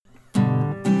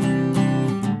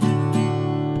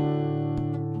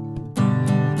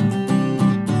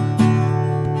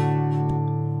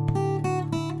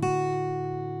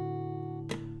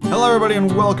Hello everybody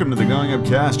and welcome to the Going Up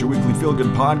Cast, your weekly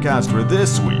feel-good podcast where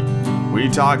this week we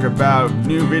talk about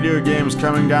new video games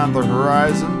coming down the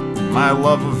horizon, my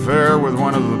love affair with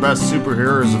one of the best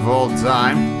superheroes of all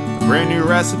time, a brand new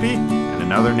recipe, and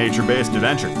another nature-based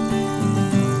adventure.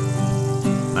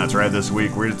 That's right, this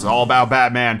week it's all about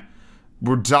Batman.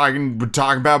 We're talking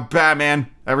about Batman,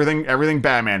 everything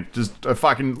Batman, just a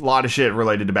fucking lot of shit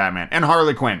related to Batman, and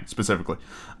Harley Quinn specifically.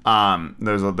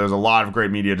 There's a lot of great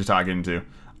media to talk into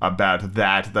about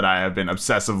that I have been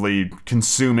obsessively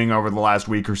consuming over the last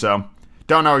week or so.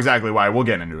 Don't know exactly why. We'll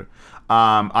get into it.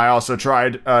 I also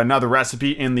tried another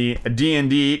recipe in the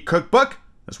D&D cookbook.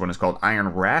 This one is called Iron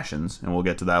Rations, and we'll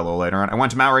get to that a little later on. I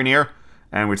went to Mount Rainier,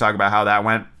 and we talk about how that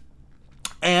went.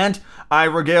 And I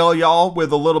regale y'all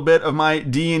with a little bit of my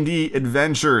D&D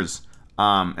adventures.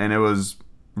 And it was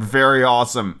very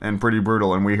awesome and pretty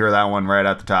brutal, and we hear that one right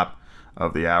at the top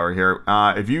of the hour here.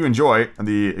 If you enjoy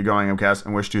the Going Upcast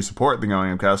and wish to support the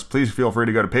Going Upcast, please feel free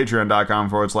to go to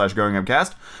patreon.com/Going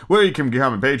Upcast, where you can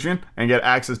become a patron and get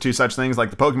access to such things like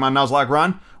the Pokemon Nuzlocke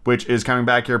run, which is coming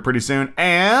back here pretty soon,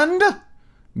 and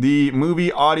the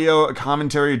movie audio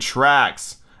commentary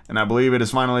tracks. And I believe it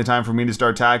is finally time for me to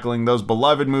start tackling those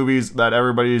beloved movies that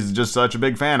everybody's just such a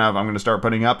big fan of. I'm going to start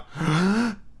putting up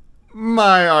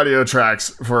my audio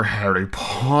tracks for Harry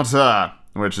Potter,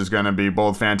 which is going to be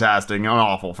both fantastic and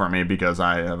awful for me because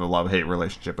I have a love-hate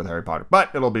relationship with Harry Potter. But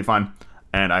it'll be fun,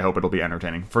 and I hope it'll be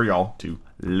entertaining for y'all to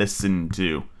listen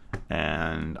to.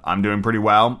 And I'm doing pretty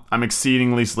well. I'm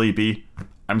exceedingly sleepy.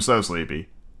 I'm so sleepy.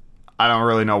 I don't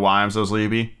really know why I'm so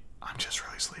sleepy. I'm just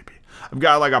really sleepy. I've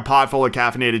got like a pot full of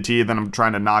caffeinated tea that I'm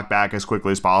trying to knock back as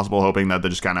quickly as possible, hoping that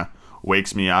just kind of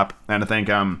wakes me up. And I think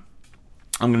I'm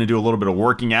going to do a little bit of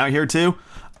working out here too.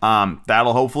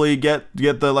 That'll hopefully get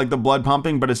the blood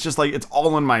pumping, but it's just like, it's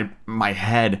all in my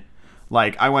head.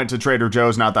 Like, I went to Trader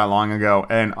Joe's not that long ago,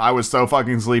 and I was so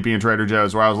fucking sleepy in Trader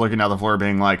Joe's where I was looking at the floor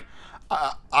being like,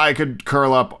 I could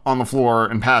curl up on the floor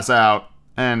and pass out,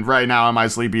 and right now in my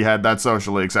sleepy head, that's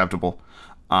socially acceptable.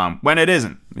 When it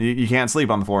isn't. You can't sleep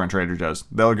on the floor in Trader Joe's.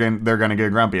 They're gonna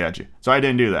get grumpy at you. So I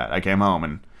didn't do that. I came home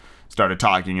and started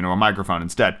talking into a microphone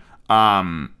instead.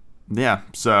 Yeah,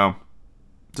 so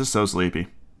just so sleepy.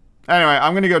 Anyway,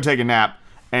 I'm going to go take a nap,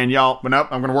 and y'all, but nope,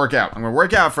 I'm going to work out. I'm going to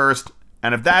work out first,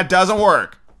 and if that doesn't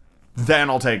work, then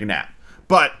I'll take a nap.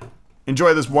 But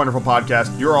enjoy this wonderful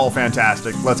podcast. You're all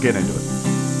fantastic. Let's get into it.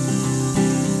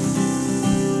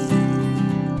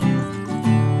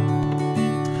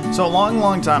 So a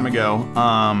long time ago,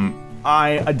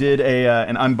 I did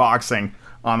an unboxing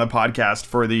on the podcast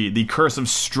for the Curse of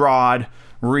Strahd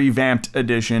revamped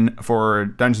edition for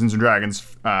Dungeons & Dragons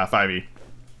 5e.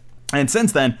 And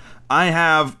since then, I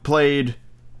have played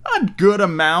a good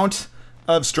amount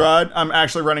of Strahd. I'm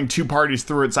actually running two parties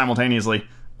through it simultaneously.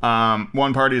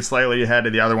 One party is slightly ahead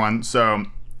of the other one, so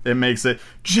it makes it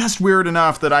just weird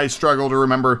enough that I struggle to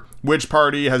remember which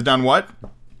party has done what.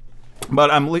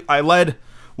 But I led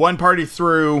one party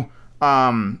through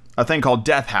a thing called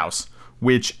Death House,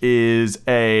 which is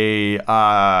a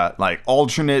like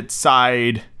alternate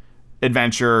side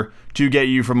adventure to get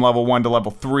you from level 1 to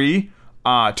level 3.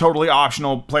 Totally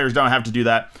optional. Players don't have to do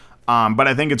that. But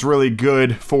I think it's really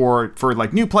good for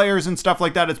like new players and stuff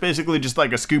like that. It's basically just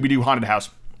like a Scooby-Doo haunted house.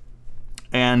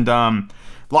 And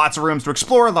lots of rooms to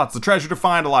explore, lots of treasure to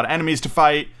find, a lot of enemies to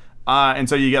fight. And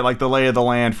so you get like the lay of the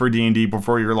land for D&D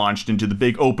before you're launched into the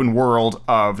big open world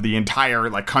of the entire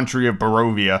like country of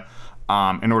Barovia,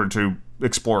 in order to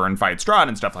explore and fight Strahd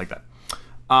and stuff like that.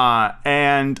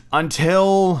 And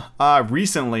until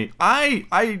recently,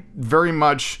 I very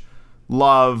much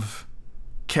love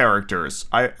characters.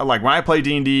 I like when I play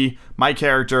D&D, my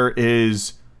character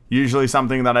is usually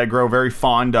something that I grow very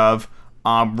fond of,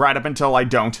 right up until I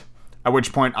don't, at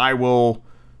which point I will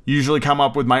usually come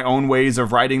up with my own ways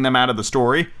of writing them out of the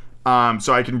story,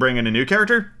 so I can bring in a new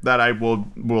character that I will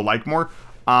like more,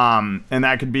 and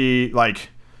that could be like,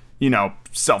 you know,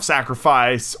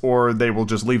 self-sacrifice, or they will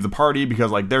just leave the party because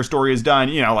like their story is done,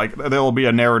 you know, like there will be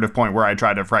a narrative point where I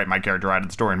try to write my character out of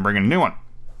the story and bring in a new one.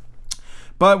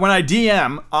 But when I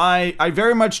DM, I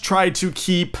very much try to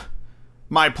keep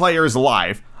my players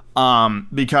alive,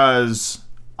 because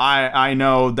I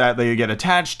know that they get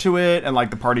attached to it, and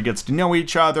like the party gets to know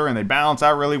each other, and they balance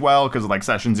out really well because of like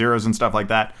session zeros and stuff like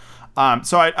that.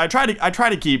 So I try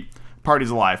to keep parties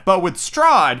alive. But with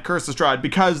Strahd, Curse of Strahd,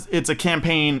 because it's a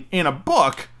campaign in a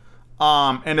book,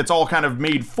 and it's all kind of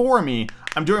made for me,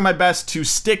 I'm doing my best to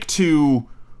stick to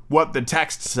what the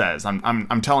text says.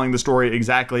 I'm telling the story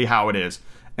exactly how it is.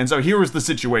 And so here was the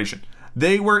situation.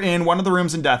 They were in one of the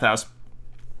rooms in Death House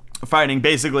fighting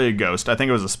basically a ghost. I think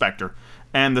it was a specter.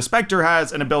 And the Spectre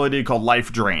has an ability called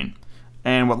Life Drain.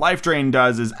 And what Life Drain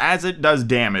does is, as it does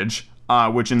damage,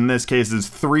 which in this case is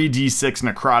 3d6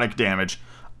 necrotic damage,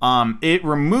 it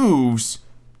removes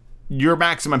your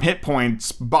maximum hit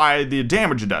points by the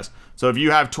damage it does. So if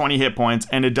you have 20 hit points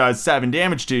and it does 7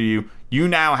 damage to you, you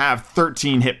now have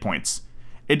 13 hit points.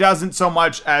 It doesn't so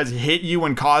much as hit you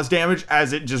and cause damage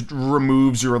as it just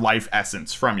removes your life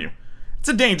essence from you. It's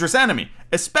a dangerous enemy,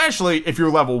 especially if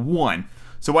you're level 1.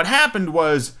 So what happened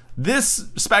was, this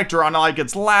Spectre, on like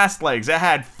its last legs, it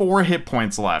had 4 hit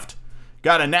points left,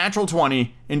 got a natural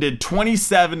 20 and did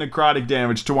 27 necrotic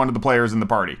damage to one of the players in the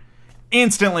party,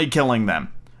 instantly killing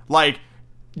them. Like,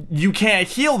 you can't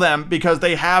heal them because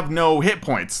they have no hit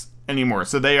points anymore,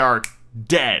 so they are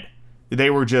dead. They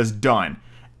were just done.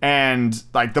 And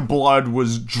like the blood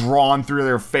was drawn through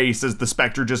their face as the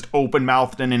Spectre just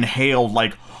open-mouthed and inhaled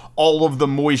like all of the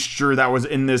moisture that was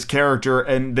in this character,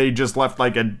 and they just left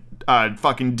like a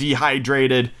fucking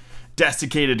dehydrated,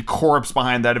 desiccated corpse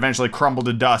behind that eventually crumbled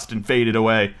to dust and faded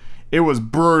away. It was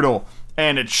brutal,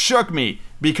 and it shook me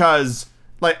because,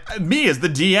 like, me as the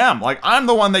DM, like, I'm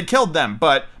the one that killed them,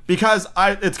 but because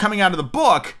it's coming out of the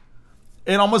book,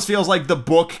 it almost feels like the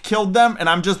book killed them, and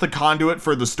I'm just the conduit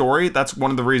for the story. That's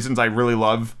one of the reasons I really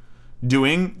love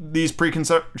doing these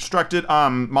pre-constructed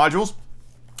modules,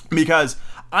 because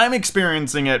I'm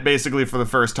experiencing it basically for the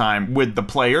first time with the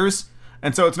players.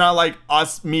 And so it's not like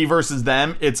me versus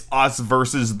them, it's us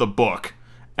versus the book.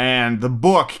 And the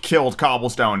book killed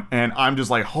Cobblestone, and I'm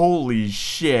just like, holy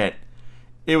shit.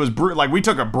 It was brutal. Like, we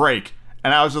took a break,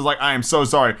 and I was just like, I am so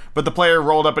sorry. But the player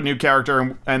rolled up a new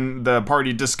character, and the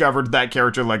party discovered that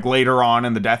character like later on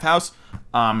in the Death House.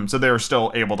 So they were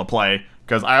still able to play,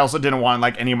 because I also didn't want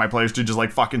like any of my players to just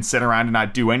like fucking sit around and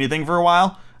not do anything for a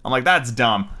while. I'm like, that's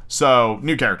dumb. So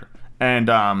new character, and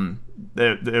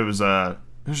it was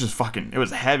just fucking, it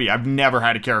was heavy. I've never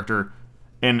had a character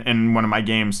in one of my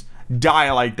games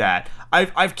die like that.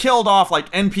 I've killed off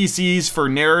like NPCs for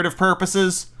narrative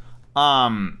purposes,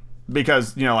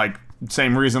 because, you know, like,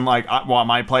 same reason, like, while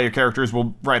my player characters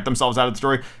will write themselves out of the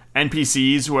story,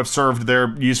 NPCs who have served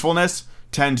their usefulness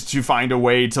tend to find a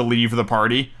way to leave the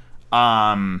party,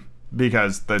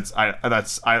 because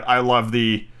I love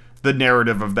the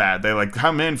narrative of that. They like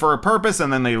come in for a purpose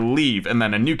and then they leave, and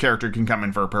then a new character can come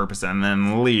in for a purpose and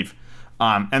then leave,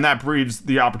 and that breeds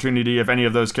the opportunity, if any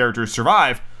of those characters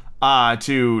survive,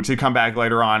 to come back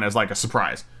later on as like a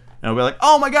surprise, and it'll be like,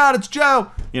 oh my god, it's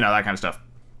Joe, you know, that kind of stuff.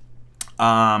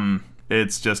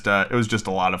 It's just it was just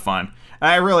a lot of fun, and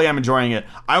I really am enjoying it.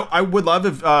 I would love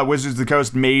if Wizards of the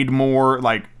Coast made more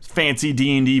like fancy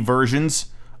D&D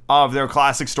versions of their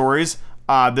classic stories.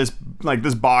 This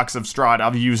box of Strahd,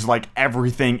 I've used like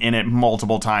everything in it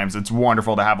multiple times. It's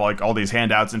wonderful to have like all these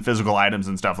handouts and physical items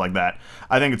and stuff like that.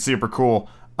 I think it's super cool,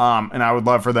 and I would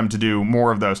love for them to do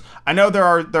more of those. I know there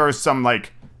are some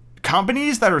like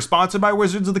companies that are sponsored by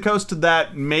Wizards of the Coast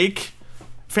that make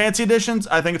fancy editions.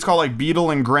 I think it's called like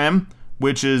Beetle and Grimm,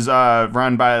 which is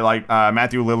run by like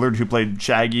Matthew Lillard, who played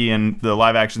Shaggy in the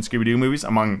live-action Scooby-Doo movies,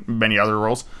 among many other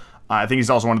roles. I think he's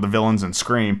also one of the villains in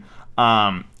Scream.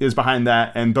 Is behind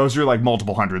that, and those are like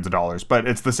multiple hundreds of dollars, but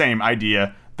it's the same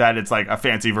idea that it's like a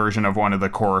fancy version of one of the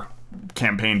core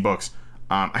campaign books.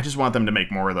 I just want them to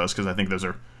make more of those, because I think those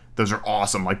are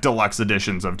awesome, like deluxe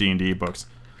editions of D&D books.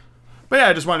 But yeah,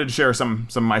 I just wanted to share some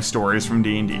of my stories from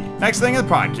D&D. Next thing in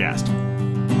the podcast.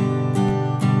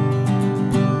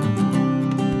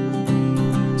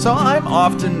 So I'm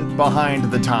often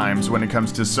behind the times when it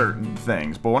comes to certain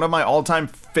things, but one of my all-time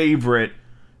favorite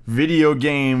video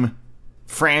game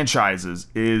franchises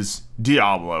is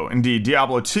Diablo. Indeed,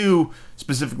 Diablo 2,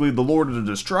 specifically the Lord of the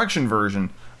Destruction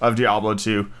version of Diablo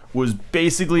 2, was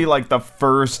basically like the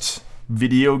first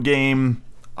video game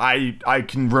I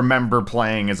can remember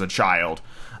playing as a child.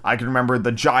 I can remember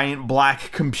the giant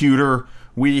black computer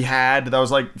we had that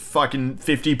was like fucking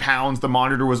 50 pounds. The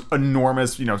monitor was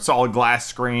enormous, you know, solid glass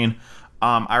screen.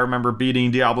 I remember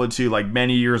beating Diablo 2 like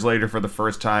many years later for the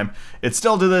first time. It's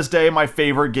still to this day my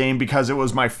favorite game because it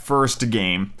was my first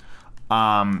game.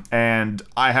 And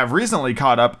I have recently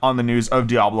caught up on the news of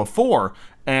Diablo 4,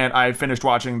 and I finished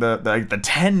watching the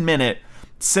 10-minute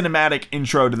cinematic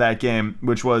intro to that game,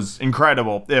 which was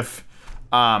incredible. If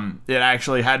it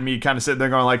actually had me kind of sitting there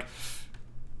going like,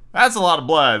 that's a lot of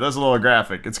blood, that's a little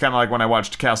graphic. It's kind of like when I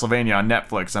watched Castlevania on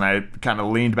Netflix and I kind of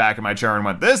leaned back in my chair and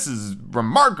went, this is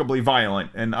remarkably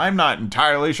violent, and I'm not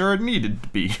entirely sure it needed to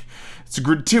be. It's a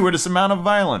gratuitous amount of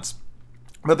violence.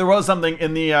 But there was something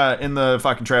in the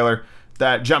fucking trailer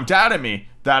that jumped out at me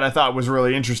that I thought was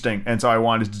really interesting, and so I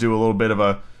wanted to do a little bit of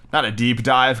a not a deep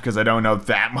dive because I don't know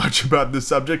that much about this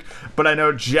subject, but I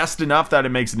know just enough that it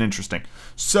makes it interesting.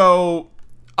 So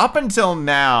up until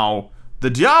now, the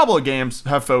Diablo games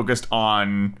have focused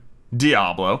on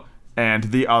Diablo and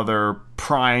the other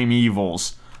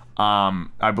primevals.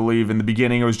 I believe in the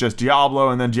beginning it was just Diablo,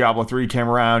 and then Diablo 3 came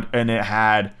around and it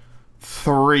had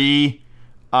 3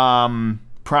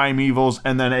 primevals,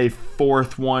 and then a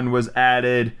 4th one was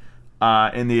added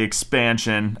in the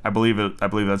expansion. It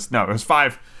was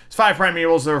 5. It's 5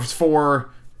 primevals. There was 4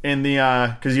 in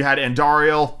the because you had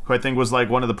Andariel, who I think was like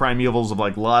one of the primevals of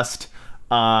like lust,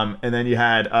 and then you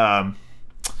had I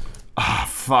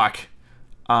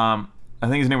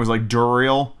think his name was like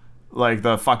Duriel, like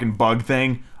the fucking bug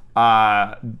thing.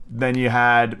 Then you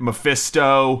had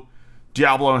Mephisto,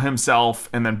 Diablo himself,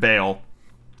 and then Baal.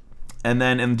 And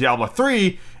then in Diablo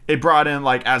 3, it brought in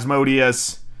like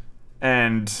Asmodeus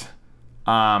and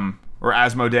or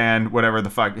Asmodan, whatever the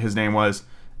fuck his name was,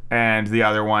 and the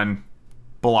other one,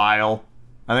 Belial.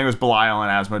 I think it was Belial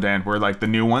and Asmodan were like the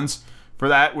new ones for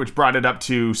that, which brought it up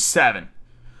to 7.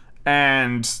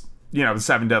 And, you know, the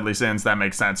 7 deadly sins, that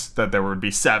makes sense that there would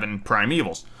be 7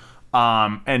 primevals.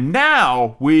 And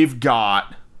now we've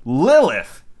got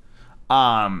Lilith,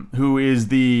 who is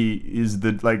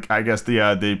the like, I guess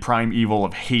the primeval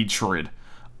of hatred,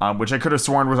 which I could have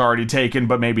sworn was already taken,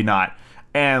 but maybe not.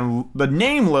 And the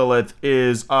name Lilith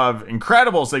is of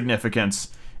incredible significance,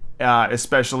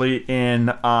 especially in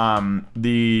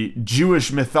the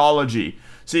Jewish mythology.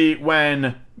 See,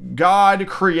 when God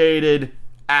created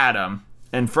Adam,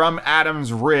 and from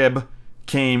Adam's rib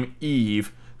came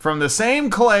Eve, from the same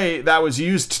clay that was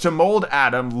used to mold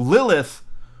Adam, Lilith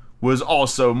was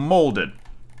also molded.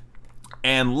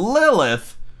 And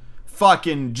Lilith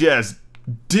fucking just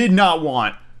did not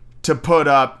want to put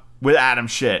up with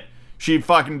Adam's shit. She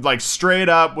fucking like straight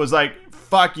up was like,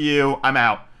 fuck you, I'm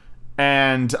out.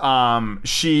 And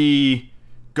she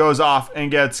goes off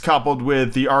and gets coupled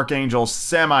with the archangel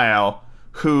Samael,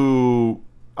 who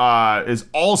is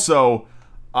also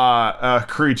a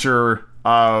creature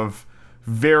of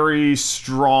very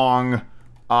strong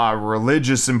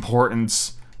religious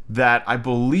importance that I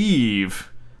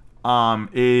believe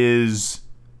is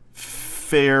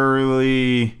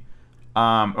fairly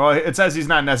well, it says he's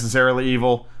not necessarily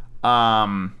evil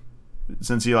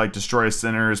since he like destroys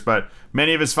sinners, but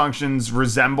many of his functions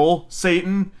resemble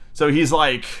Satan. So he's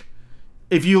like,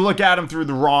 if you look at him through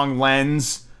the wrong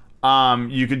lens,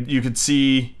 you could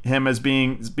see him as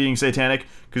being satanic,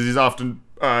 because he's often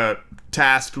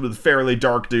tasked with fairly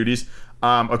dark duties.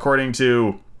 According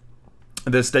to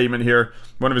this statement here,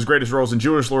 one of his greatest roles in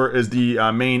Jewish lore is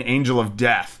the main angel of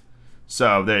death.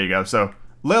 So there you go. So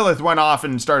Lilith went off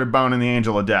and started boning the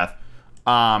angel of death.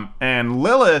 And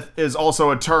Lilith is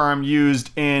also a term used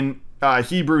in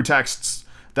Hebrew texts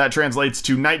that translates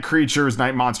to night creatures,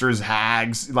 night monsters,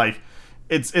 hags. Like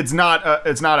it's not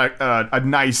a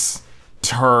nice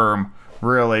term,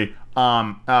 really.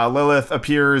 Lilith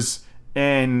appears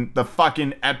in the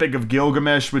fucking Epic of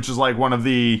Gilgamesh, which is like one of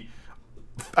the,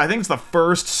 I think it's the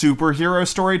first superhero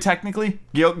story technically.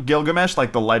 Gilgamesh,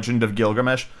 like the Legend of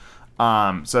Gilgamesh.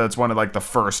 So it's one of like the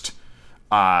first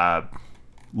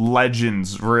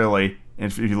legends, really,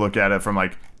 if you look at it from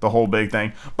like the whole big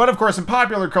thing. But of course, in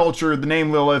popular culture, the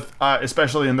name Lilith,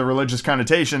 especially in the religious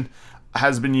connotation,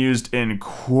 has been used in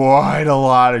quite a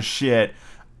lot of shit.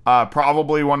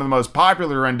 Probably one of the most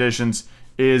popular renditions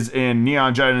is in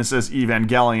Neon Genesis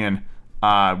Evangelion,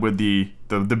 with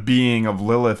the being of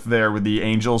Lilith there with the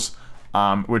angels,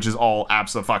 which is all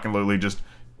absolutely just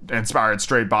inspired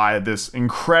straight by this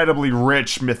incredibly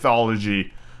rich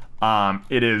mythology.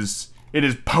 It is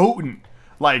potent.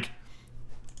 Like,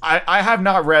 I have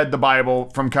not read the Bible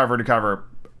from cover to cover,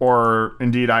 or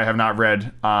indeed I have not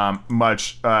read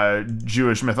much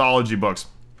Jewish mythology books.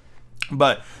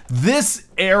 But this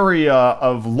area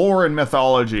of lore and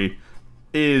mythology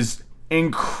is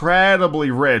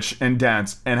incredibly rich and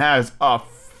dense and has a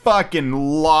fucking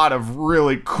lot of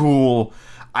really cool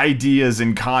ideas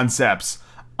and concepts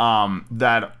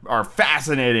that are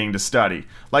fascinating to study.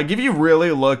 Like, if you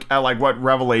really look at like what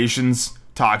Revelations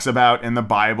talks about in the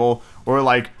Bible, or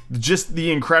like just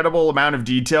the incredible amount of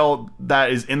detail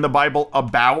that is in the Bible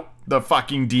about the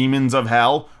fucking demons of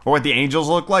hell, or what the angels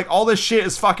look like, all this shit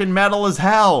is fucking metal as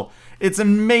hell. It's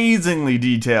amazingly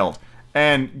detailed.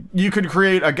 And you could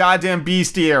create a goddamn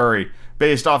bestiary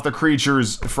based off the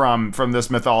creatures from this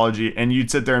mythology, and you'd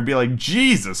sit there and be like,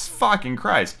 Jesus fucking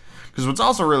Christ. Because what's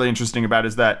also really interesting about it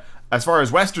is that, as far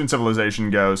as Western civilization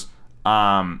goes,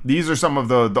 these are some of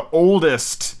the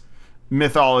oldest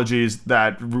mythologies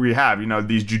that we have. You know,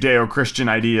 these Judeo-Christian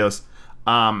ideas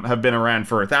have been around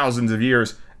for thousands of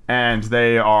years, and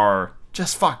they are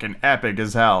just fucking epic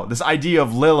as hell. This idea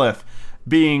of Lilith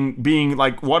being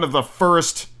like one of the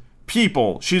first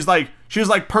people. She was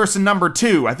like person number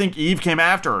 2. I think Eve came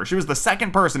after her. She was the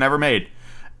second person ever made.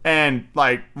 And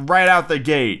like right out the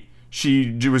gate,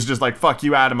 she was just like, fuck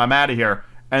you, Adam, I'm out of here.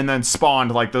 And then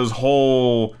spawned like those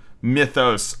whole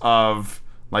mythos of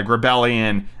like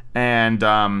rebellion, and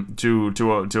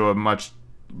to a much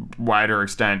wider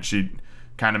extent, she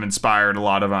kind of inspired a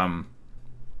lot of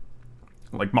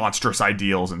like monstrous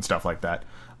ideals and stuff like that.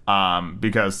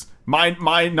 Because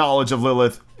my knowledge of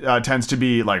Lilith tends to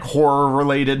be like horror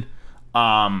related.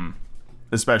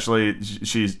 Especially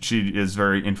she is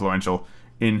very influential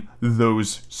in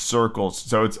those circles.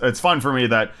 So it's fun for me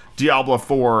that Diablo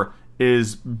IV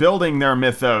is building their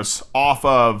mythos off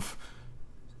of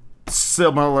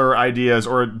similar ideas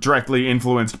or directly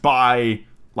influenced by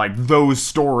like those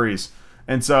stories.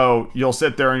 And so you'll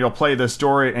sit there and you'll play this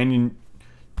story, and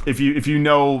if you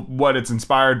know what it's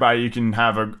inspired by, you can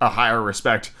have a higher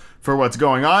respect for what's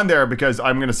going on there, because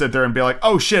I'm going to sit there and be like,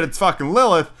 oh shit, it's fucking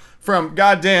Lilith from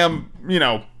goddamn,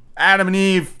 Adam and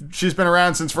Eve. She's been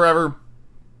around since forever.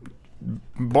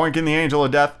 Boinking the Angel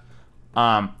of Death.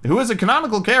 Who is a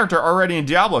canonical character already in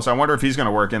Diablo, so I wonder if he's going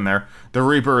to work in there. The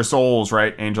Reaper of Souls,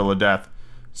 right? Angel of Death.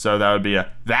 So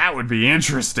that would be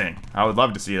interesting. I would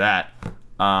love to see that.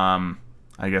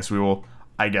 I guess we will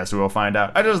find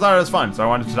out. I just thought it was fun, so I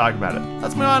wanted to talk about it.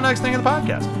 Let's move on to the next thing in the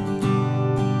podcast.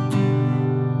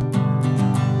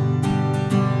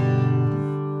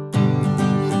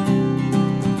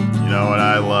 You know what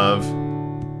I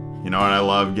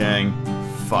love? Gang?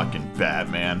 Fucking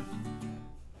Batman.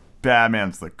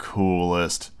 Batman's the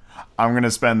coolest. I'm going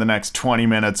to spend the next 20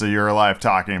 minutes of your life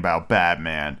talking about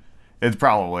Batman. It's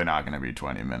probably not going to be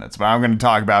 20 minutes, but I'm going to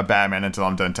talk about Batman until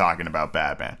I'm done talking about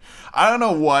Batman. I don't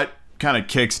know what kind of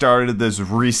kickstarted this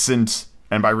recent,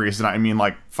 and by recent I mean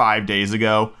like 5 days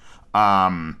ago,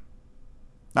 not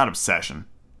obsession,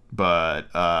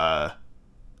 but I'm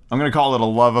going to call it a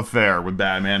love affair with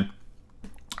Batman.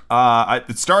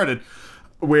 It started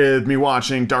with me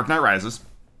watching Dark Knight Rises,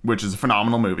 which is a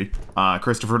phenomenal movie.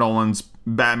 Christopher Nolan's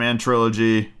Batman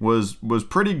trilogy was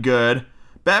pretty good.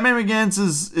 Batman Begins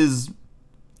is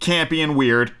campy and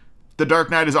weird. The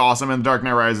Dark Knight is awesome, and The Dark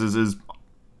Knight Rises is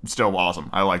still awesome.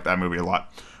 I like that movie a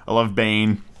lot. I love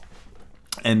Bane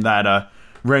and that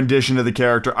rendition of the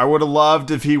character. I would have loved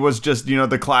if he was just,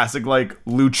 the classic like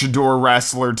luchador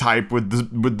wrestler type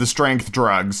with the strength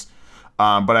drugs.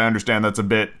 But I understand that's a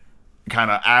bit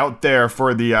kind of out there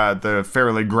for the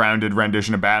fairly grounded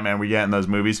rendition of Batman we get in those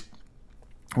movies,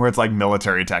 where it's like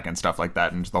military tech and stuff like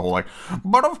that, and just the whole like,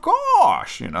 but of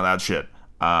course, that shit.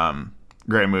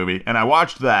 Great movie. And I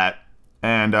watched that,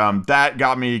 and that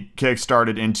got me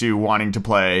kickstarted into wanting to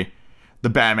play the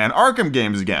Batman Arkham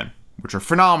games again, which are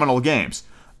phenomenal games.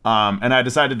 And I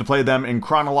decided to play them in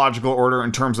chronological order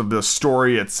in terms of the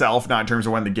story itself, not in terms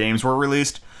of when the games were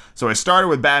released. So I started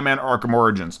with Batman Arkham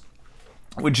Origins,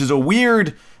 which is a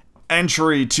weird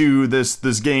entry to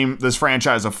this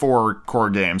franchise of 4 core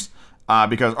games,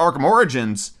 because Arkham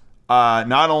Origins,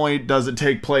 not only does it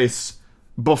take place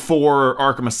before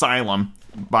Arkham Asylum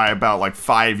by about like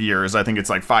 5 years, I think it's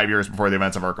like 5 years before the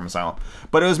events of Arkham Asylum,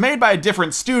 but it was made by a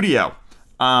different studio.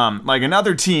 Like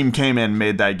another team came in and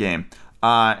made that game,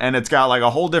 and it's got like a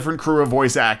whole different crew of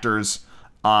voice actors.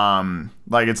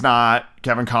 Like it's not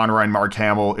Kevin Conroy and Mark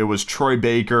Hamill, it was Troy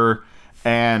Baker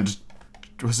and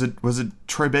was it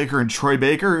Troy Baker and Troy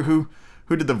Baker? Who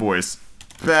did the voice?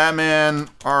 Batman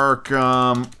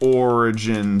Arkham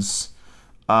Origins.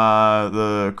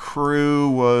 The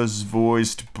crew was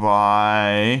voiced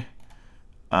by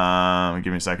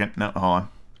give me a second. No, hold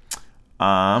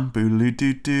on.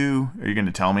 Boodaloo-doo-doo. Are you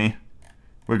gonna tell me?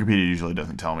 Wikipedia usually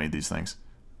doesn't tell me these things.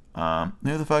 Who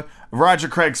the fuck? Roger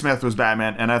Craig Smith was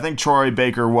Batman, and I think Troy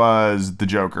Baker was the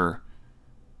Joker.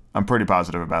 I'm pretty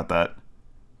positive about that.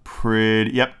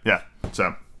 Yeah.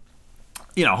 So,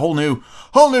 whole new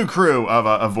crew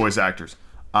of voice actors.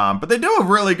 But they do a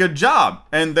really good job,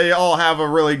 and they all have a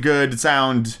really good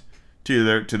sound to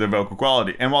their vocal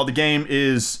quality. And while the game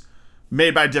is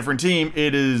made by a different team,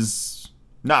 it is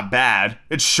not bad.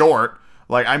 It's short.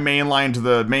 Like I mainlined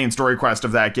the main story quest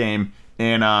of that game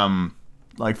in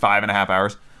like 5.5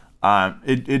 hours.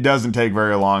 It doesn't take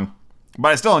very long, but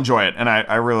I still enjoy it, and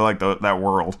I really like that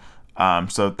world.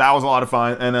 So that was a lot of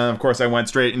fun. And then, of course, I went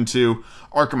straight into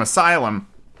Arkham Asylum.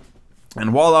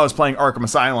 And while I was playing Arkham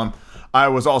Asylum, I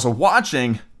was also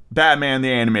watching Batman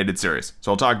the Animated Series.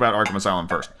 So I'll talk about Arkham Asylum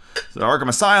first. So Arkham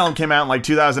Asylum came out in like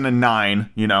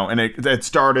 2009, and it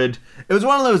started... It was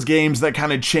one of those games that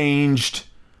kind of changed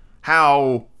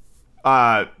how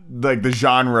like the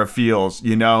genre feels,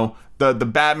 you know? The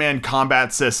Batman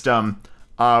combat system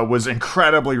was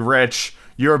incredibly rich.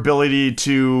 Your ability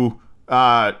to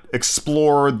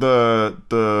explore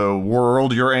the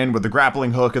world you're in with the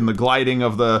grappling hook and the gliding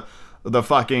of the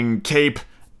fucking cape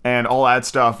and all that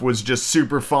stuff was just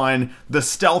super fun. The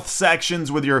stealth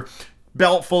sections with your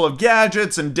belt full of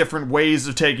gadgets and different ways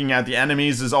of taking out the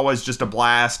enemies is always just a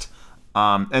blast.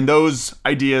 And those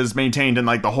ideas maintained in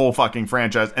like the whole fucking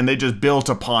franchise, and they just built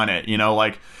upon it, you know,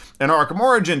 like in Arkham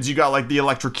Origins, you got like the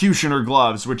electrocutioner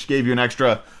gloves, which gave you an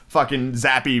extra fucking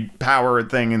zappy power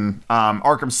thing, and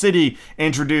Arkham City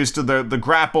introduced the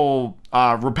grapple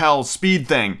repel speed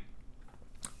thing,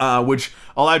 which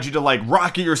allowed you to like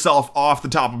rocket yourself off the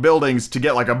top of buildings to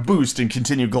get like a boost and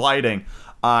continue gliding.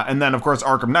 And then of course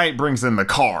Arkham Knight brings in the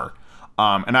car,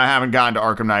 and I haven't gotten to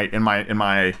Arkham Knight in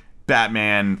my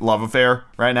Batman love affair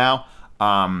right now.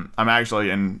 I'm actually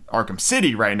in Arkham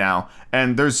City right now,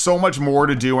 and there's so much more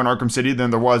to do in Arkham City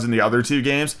than there was in the other two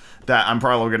games that I'm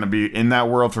probably going to be in that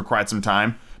world for quite some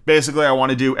time. Basically, I want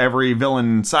to do every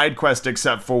villain side quest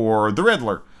except for the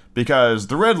Riddler, because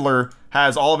the Riddler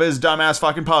has all of his dumbass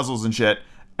fucking puzzles and shit,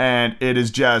 and it is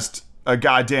just a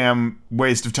goddamn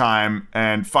waste of time,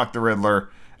 and fuck the Riddler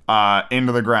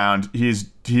into the ground. He is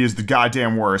the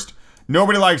goddamn worst.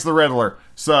 Nobody likes the Riddler,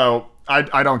 so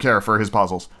I don't care for his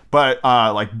puzzles. But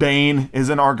like Bane is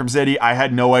in Arkham City. I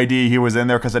had no idea he was in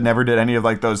there because I never did any of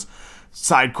like those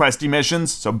side questy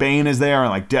missions. So Bane is there and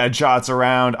like Deadshot's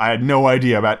around. I had no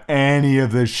idea about any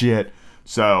of this shit.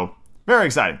 So very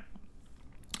exciting.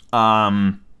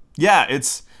 Yeah,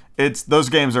 it's those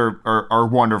games are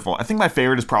wonderful. I think my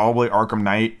favorite is probably Arkham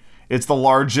Knight. It's the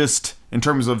largest in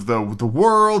terms of the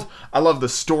world. I love the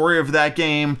story of that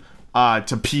game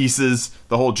to pieces.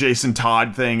 The whole Jason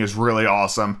Todd thing is really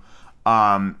awesome.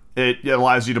 It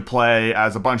allows you to play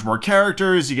as a bunch more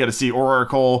characters. You get to see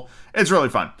Oracle. It's really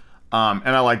fun. And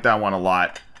I like that one a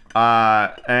lot.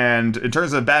 And in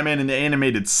terms of Batman in the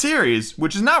Animated Series,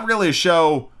 which is not really a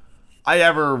show I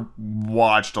ever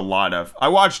watched a lot of. I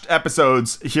watched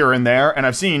episodes here and there, and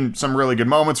I've seen some really good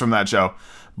moments from that show.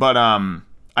 But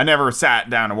I never sat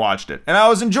down and watched it. And I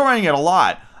was enjoying it a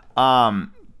lot.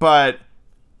 But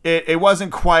it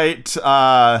wasn't quite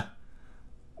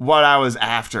what I was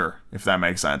after, if that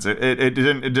makes sense. It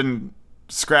didn't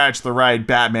scratch the right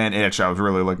Batman itch I was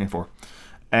really looking for.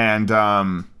 And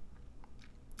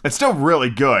it's still really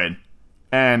good.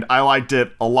 And I liked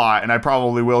it a lot, and I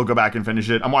probably will go back and finish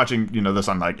it. I'm watching, this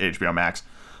on like HBO Max.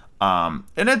 And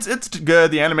it's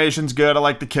good. The animation's good. I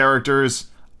like the characters.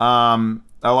 I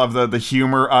love the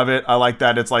humor of it. I like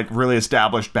that it's like really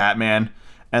established Batman,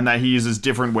 and that he uses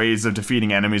different ways of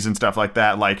defeating enemies and stuff like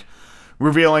that. Like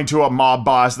revealing to a mob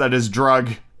boss that his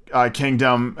drug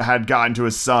kingdom had gotten to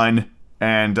his son,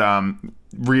 and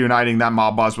reuniting that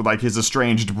mob boss with like his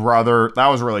estranged brother. That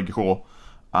was really cool.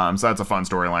 So that's a fun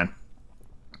storyline.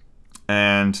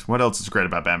 And what else is great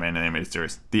about Batman in the Animated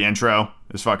Series? The intro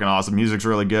is fucking awesome. Music's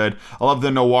really good. I love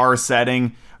the noir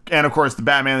setting. And of course, the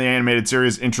Batman in the Animated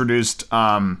Series introduced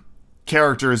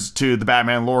characters to the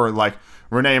Batman lore, like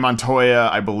Renee Montoya,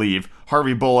 I believe.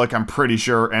 Harvey Bullock, I'm pretty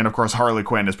sure. And of course, Harley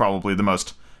Quinn is probably the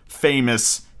most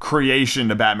famous creation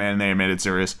to Batman in the Animated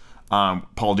Series.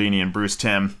 Paul Dini and Bruce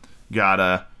Timm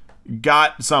got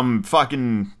some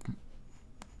fucking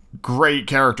great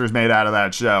characters made out of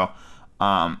that show.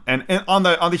 And on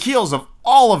the heels of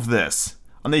all of this,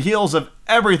 on the heels of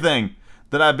everything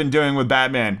that I've been doing with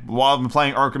Batman while I've been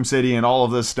playing Arkham City and all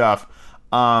of this stuff,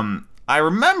 I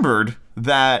remembered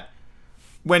that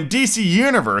when DC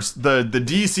Universe, the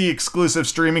DC exclusive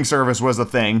streaming service was a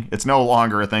thing, it's no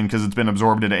longer a thing because it's been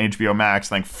absorbed into HBO Max,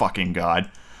 thank fucking God,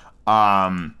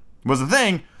 was a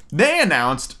thing, they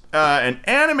announced an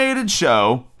animated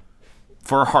show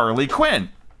for Harley Quinn.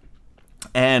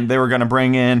 And they were going to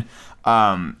bring in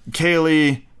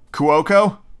Kaylee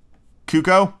Cuoco,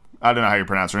 I don't know how you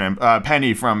pronounce her name,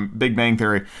 Penny from Big Bang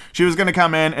Theory. She was going to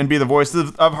come in and be the voice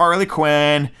of Harley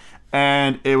Quinn,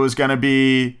 and it was going to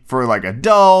be for like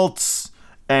adults,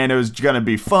 and it was going to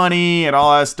be funny and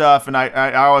all that stuff, and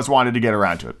I always wanted to get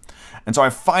around to it. And so I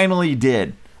finally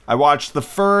did. I watched the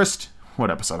first, what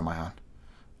episode am I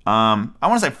on? I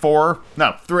want to say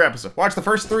 3 episodes. Watch the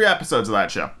first 3 episodes of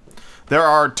that show. There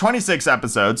are 26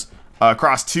 episodes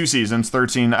across 2 seasons,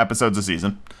 13 episodes a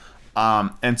season.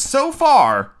 And so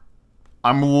far,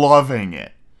 I'm loving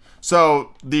it.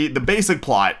 So the basic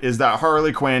plot is that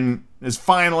Harley Quinn has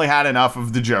finally had enough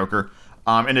of the Joker.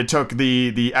 And it took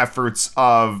the efforts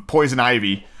of Poison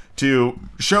Ivy to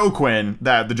show Quinn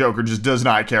that the Joker just does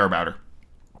not care about her.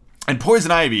 And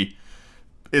Poison Ivy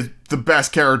is the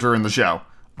best character in the show.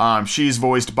 She's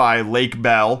voiced by Lake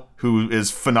Bell, who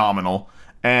is phenomenal.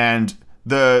 And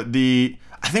I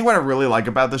think what I really like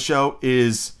about the show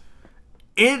is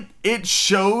it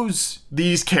shows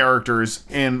these characters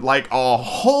in like a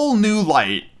whole new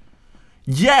light,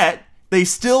 yet they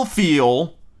still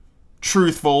feel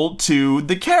truthful to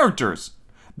the characters.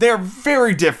 They're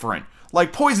very different.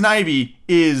 Like Poison Ivy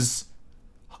is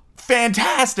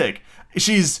fantastic.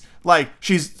 She's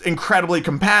incredibly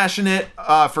compassionate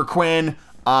for Quinn.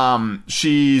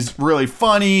 She's really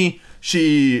funny.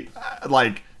 She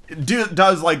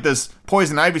does like this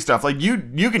Poison Ivy stuff. Like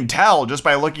you can tell just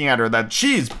by looking at her that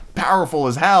she's powerful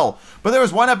as hell. But there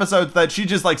was one episode that she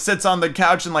just like sits on the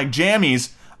couch and like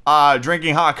jammies,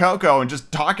 drinking hot cocoa and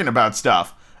just talking about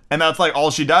stuff. And that's like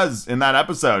all she does in that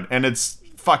episode. And it's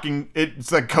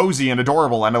like cozy and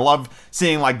adorable. And I love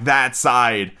seeing like that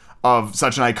side of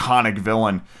such an iconic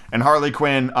villain. And Harley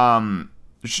Quinn,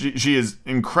 she is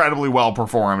incredibly well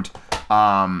performed.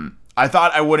 I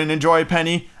thought I wouldn't enjoy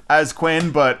Penny as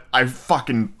Quinn, but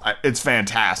it's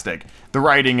fantastic. The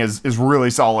writing is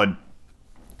really solid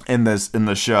in this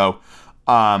show.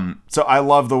 So I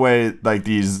love the way like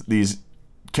these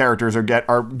characters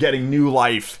are getting new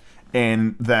life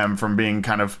in them from being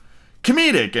kind of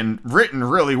comedic and written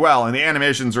really well, and the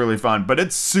animation's really fun, but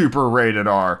it's super rated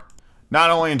R. Not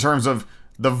only in terms of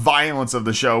the violence of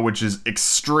the show, which is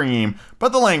extreme,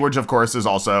 but the language, of course, is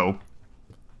also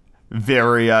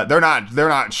very they're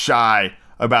not shy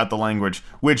about the language,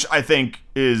 which I think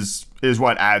is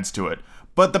what adds to it.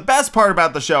 But the best part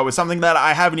about the show is something that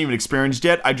I haven't even experienced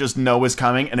yet. I just know is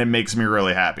coming, and it makes me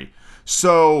really happy.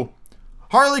 So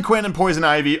Harley Quinn and Poison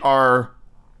Ivy are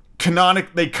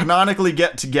canonically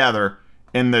get together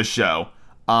in this show.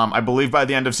 I believe by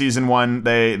the end of season 1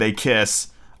 they kiss.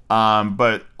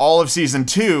 But all of season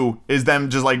 2 is them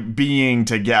just like being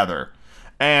together.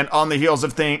 And on the heels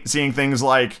of seeing things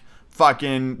like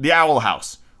fucking The Owl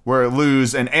House, where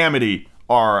Luz and Amity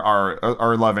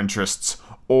are love interests,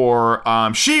 or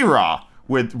She-Ra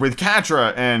with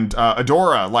Catra and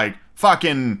Adora, like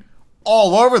fucking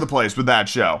all over the place with that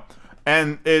show.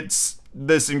 And it's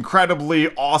this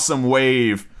incredibly awesome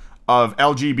wave of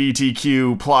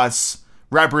LGBTQ plus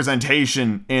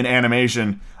representation in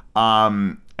animation.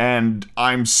 And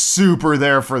I'm super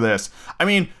there for this. I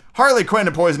mean, Harley Quinn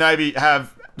and Poison Ivy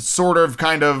have sort of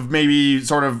kind of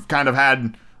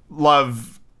had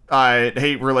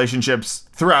love-hate relationships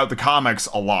throughout the comics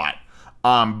a lot.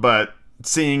 But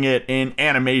seeing it in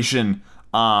animation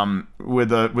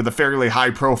with a fairly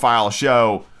high-profile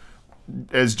show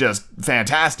is just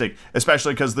fantastic,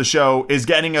 especially because the show is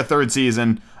getting a 3rd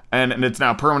season, and it's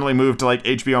now permanently moved to like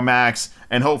HBO Max,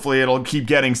 and hopefully it'll keep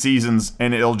getting seasons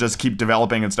and it'll just keep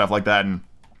developing and stuff like that. And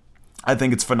I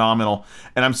think it's phenomenal,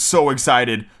 and I'm so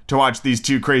excited to watch these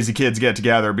two crazy kids get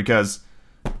together because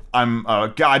I'm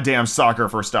a goddamn sucker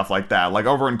for stuff like that. Like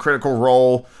over in Critical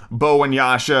Role, Bo and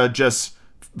Yasha just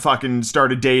fucking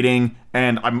started dating,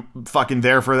 and I'm fucking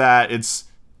there for that. It's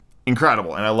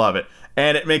incredible, and I love it.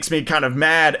 And it makes me kind of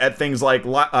mad at things like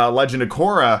Legend of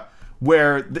Korra,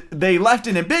 where they left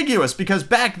it ambiguous, because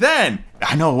back then,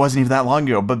 I know it wasn't even that long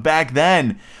ago, but back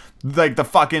then, like the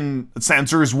fucking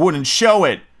censors wouldn't show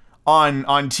it on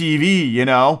TV, you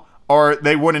know? Or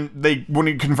they wouldn't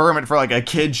confirm it for like a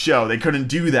kid's show. They couldn't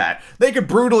do that. They could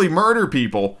brutally murder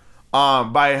people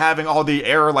by having all the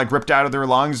air like ripped out of their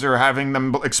lungs, or having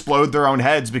them explode their own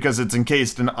heads because it's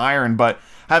encased in iron. But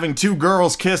having two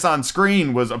girls kiss on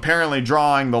screen was apparently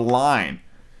drawing the line.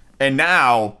 And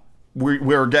now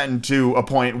we're getting to a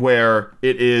point where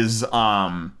it is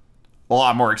a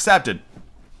lot more accepted.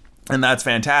 And that's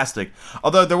fantastic.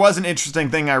 Although there was an interesting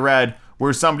thing I read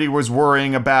where somebody was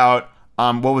worrying about,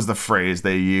 what was the phrase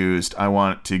they used? I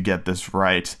want to get this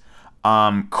right.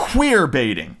 Queer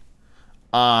baiting.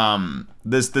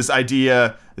 This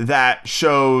idea that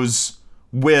shows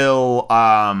will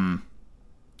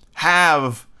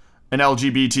have an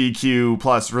LGBTQ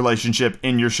plus relationship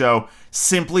in your show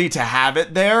simply to have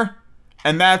it there.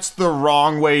 And that's the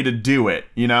wrong way to do it,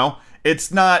 you know?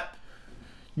 It's not...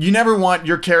 You never want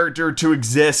your character to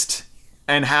exist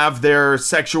and have their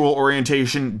sexual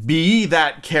orientation be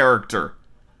that character,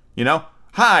 you know?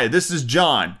 Hi, this is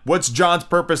John. What's John's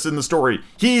purpose in the story?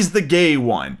 He's the gay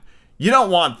one. You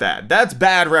don't want that. That's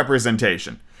bad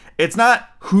representation. It's not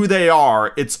who they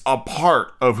are. It's a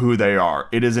part of who they are.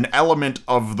 It is an element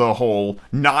of the whole,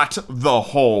 not the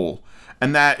whole.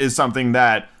 And that is something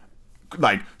that,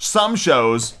 like, some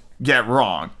shows get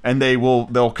wrong, and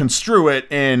they'll construe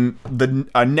it in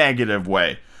a negative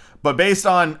way. But based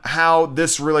on how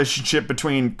this relationship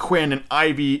between Quinn and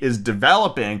Ivy is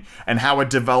developing, and how it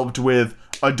developed with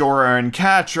Adora and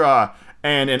Catra,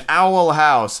 and in Owl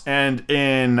House and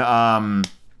in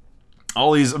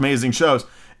all these amazing shows,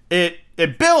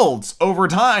 it builds over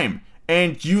time,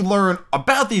 and you learn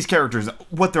about these characters,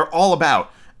 what they're all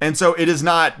about. And so it is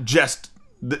not just,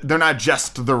 they're not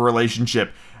just the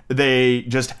relationship. They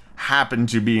just happen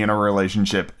to be in a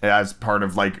relationship as part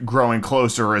of like growing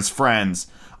closer as friends.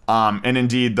 And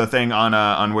indeed, the thing on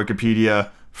Wikipedia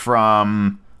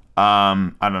from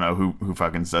I don't know who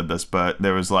fucking said this, but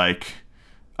there was like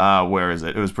where is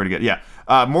it? It was pretty good. Yeah.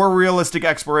 More realistic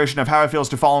exploration of how it feels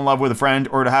to fall in love with a friend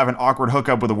or to have an awkward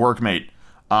hookup with a workmate.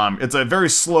 It's a very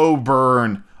slow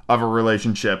burn of a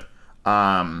relationship.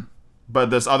 But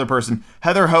this other person,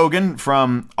 Heather Hogan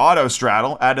from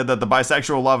Autostraddle, added that the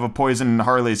bisexual love of Poison and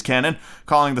Harley's canon,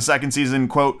 calling the second season,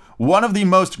 quote, one of the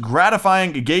most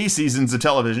gratifying gay seasons of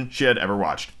television she had ever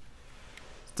watched.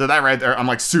 So that right there, I'm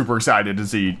like super excited to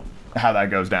see how that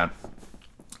goes down.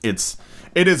 It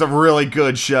is a really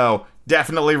good show.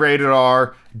 Definitely rated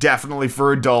R, definitely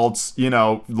for adults, you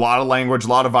know, a lot of language, a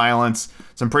lot of violence,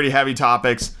 some pretty heavy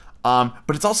topics. But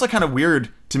it's also kind of weird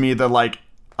to me that like,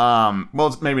 well,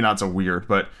 it's maybe not so weird,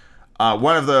 but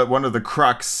one of the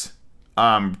crux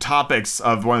topics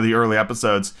of one of the early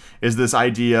episodes is this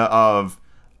idea of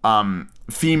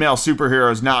female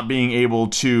superheroes not being able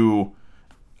to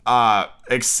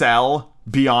excel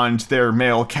beyond their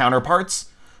male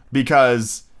counterparts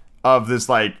because of this,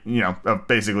 like, you know, of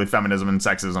basically feminism and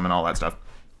sexism and all that stuff.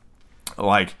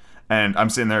 Like, and I'm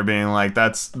sitting there being like,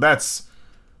 that's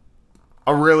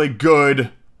a really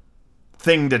good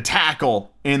thing to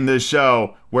tackle in this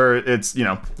show where it's, you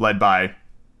know, led by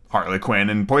Harley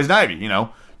Quinn and Poison Ivy, you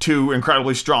know, two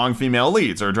incredibly strong female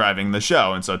leads are driving the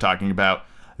show. And so talking about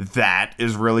that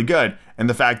is really good. And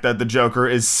the fact that the Joker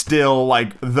is still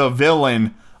like the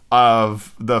villain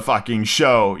of the fucking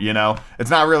show, you know, it's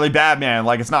not really Batman.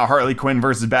 Like, it's not Harley Quinn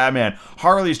versus Batman.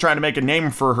 Harley's trying to make a name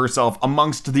for herself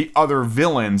amongst the other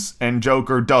villains, and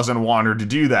Joker doesn't want her to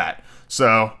do that.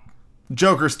 So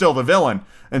Joker's still the villain.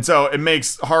 And so it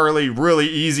makes Harley really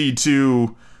easy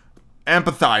to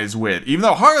empathize with, even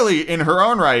though Harley in her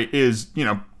own right is, you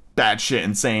know, batshit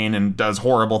insane and does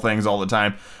horrible things all the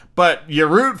time. But you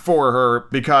root for her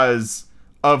because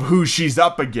of who she's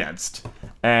up against.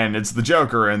 And it's the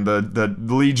Joker and the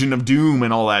Legion of Doom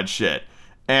and all that shit.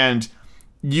 And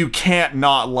you can't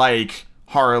not like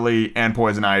Harley and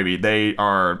Poison Ivy. They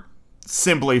are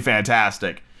simply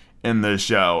fantastic in this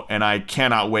show. And I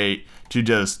cannot wait to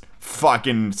just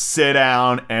fucking sit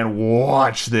down and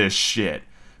watch this shit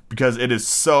because it is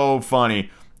so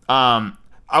funny.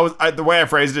 The way I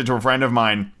phrased it to a friend of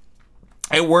mine,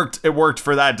 it worked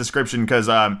for that description because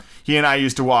he and I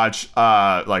used to watch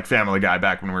like Family Guy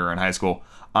back when we were in high school.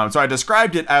 So I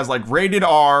described it as like rated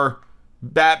R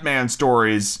Batman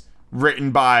stories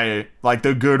written by like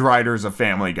the good writers of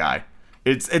Family Guy.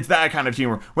 It's that kind of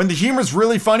humor. When the humor's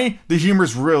really funny, the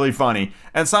humor's really funny.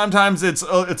 And sometimes it's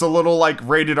a little like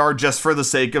rated R just for the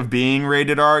sake of being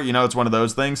rated R. You know, it's one of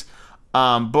those things.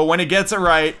 But when it gets it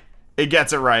right,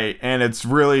 and it's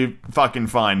really fucking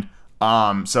fun.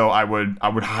 So I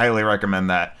would highly recommend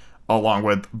that, along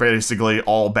with basically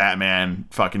all Batman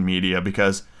fucking media,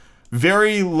 because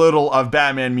very little of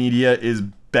Batman media is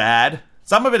bad.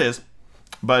 Some of it is,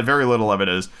 but very little of it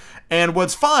is. And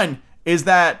what's fun is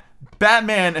that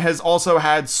Batman has also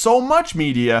had so much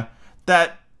media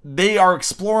that they are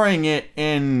exploring it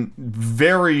in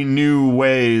very new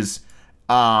ways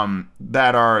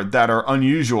that are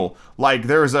unusual. Like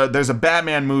there's a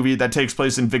Batman movie that takes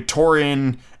place in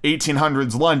Victorian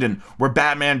 1800s London where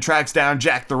Batman tracks down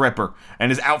Jack the Ripper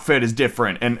and his outfit is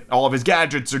different and all of his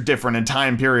gadgets are different and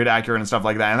time period accurate and stuff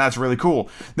like that, and that's really cool.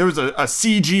 There was a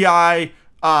CGI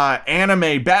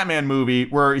anime Batman movie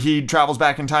where he travels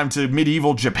back in time to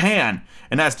medieval Japan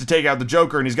and has to take out the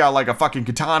Joker, and he's got like a fucking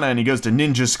katana and he goes to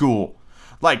ninja school.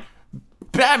 Like,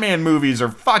 Batman movies are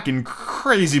fucking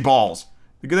crazy balls.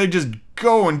 They just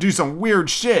go and do some weird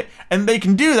shit, and they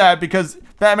can do that because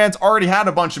Batman's already had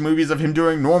a bunch of movies of him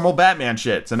doing normal Batman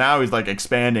shit, so now he's like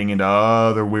expanding into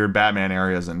other weird Batman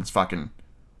areas, and it's fucking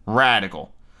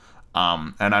radical.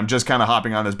 And I'm just kind of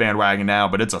hopping on this bandwagon now,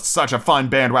 but it's such a fun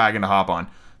bandwagon to hop on.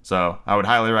 So I would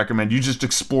highly recommend you just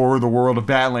explore the world of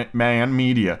Batman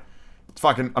media. It's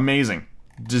fucking amazing.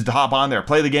 Just hop on there,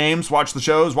 play the games, watch the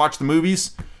shows, watch the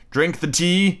movies, drink the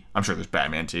tea. I'm sure there's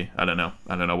Batman tea. I don't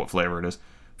know what flavor it is.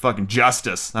 Fucking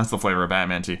Justice. That's the flavor of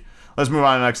Batman tea. Let's move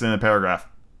on to the next thing in the paragraph.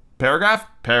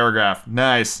 Paragraph.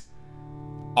 Nice.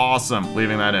 Awesome.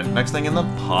 Leaving that in. Next thing in the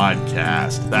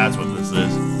podcast. That's what this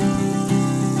is.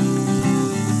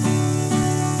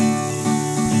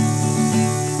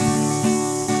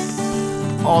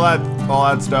 All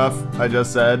that stuff I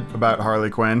just said about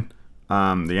Harley Quinn.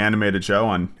 the animated show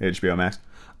on HBO Max,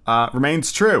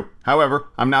 remains true. However,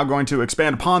 I'm now going to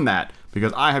expand upon that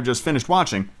because I have just finished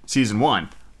watching season 1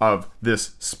 of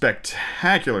this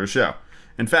spectacular show.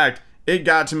 In fact, it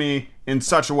got to me in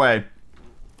such a way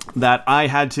that I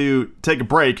had to take a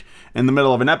break in the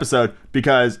middle of an episode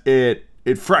because it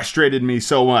frustrated me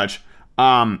so much.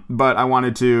 But I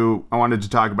wanted to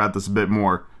talk about this a bit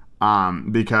more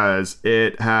because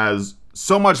it has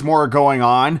so much more going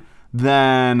on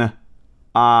than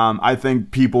I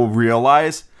think people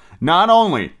realize. Not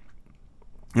only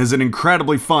is it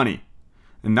incredibly funny,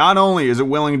 and not only is it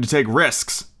willing to take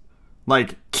risks,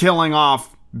 like killing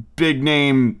off big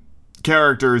name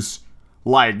characters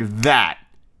like that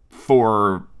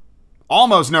for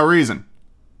almost no reason.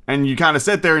 And you kind of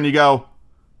sit there and you go,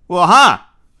 well,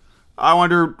 I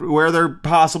wonder where they're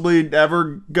possibly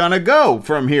ever gonna go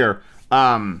from here.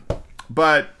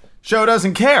 But show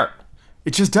doesn't care.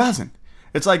 It just doesn't.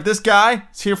 It's like, this guy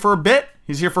is here for a bit.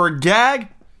 He's here for a gag.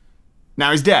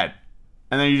 Now he's dead.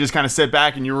 And then you just kind of sit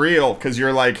back and you reel because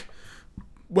you're like,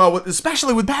 well,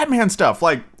 especially with Batman stuff,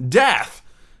 like death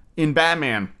in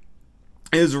Batman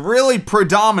is really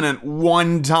predominant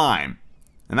one time.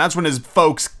 And that's when his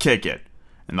folks kick it.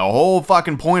 And the whole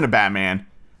fucking point of Batman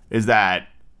is that,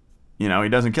 he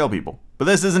doesn't kill people. But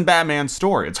this isn't Batman's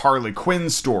story. It's Harley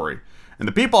Quinn's story. And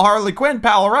the people Harley Quinn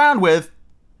pal around with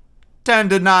tend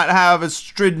to not have as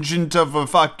stringent of a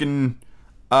fucking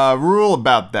rule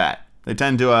about that. They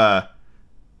tend to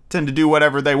do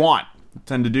whatever they want.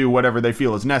 Tend to do whatever they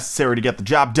feel is necessary to get the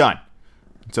job done.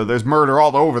 So there's murder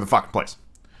all over the fucking place.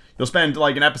 You'll spend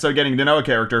like an episode getting to know a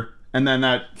character, and then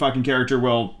that fucking character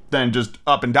will then just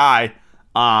up and die.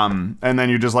 And then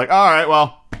you're just like, all right,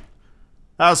 well,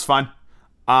 that was fun.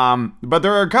 But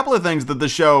there are a couple of things that the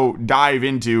show dive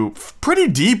into pretty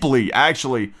deeply,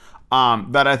 actually,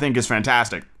 that I think is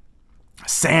fantastic.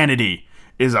 Sanity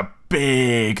is a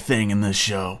big thing in this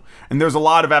show. And there's a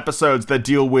lot of episodes that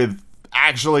deal with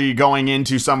actually going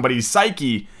into somebody's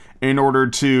psyche in order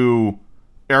to,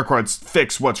 air quotes,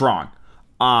 fix what's wrong.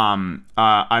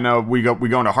 I know we go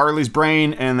into Harley's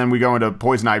brain, and then we go into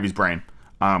Poison Ivy's brain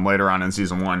later on in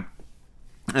season 1.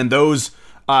 And those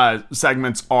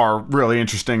segments are really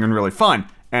interesting and really fun,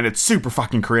 and it's super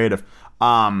fucking creative.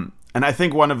 And I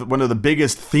think one of the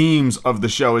biggest themes of the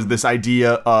show is this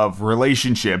idea of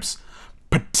relationships,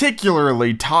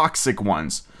 particularly toxic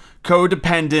ones,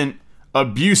 codependent,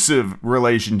 abusive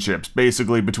relationships,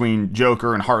 basically between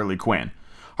Joker and Harley Quinn.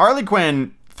 Harley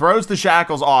Quinn throws the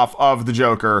shackles off of the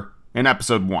Joker in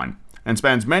episode 1 and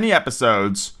spends many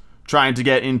episodes trying to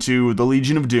get into the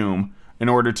Legion of Doom in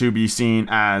order to be seen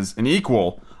as an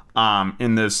equal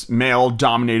in this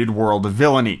male-dominated world of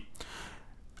villainy.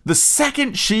 The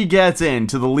second she gets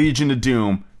into the Legion of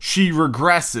Doom, she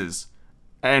regresses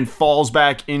and falls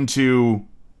back into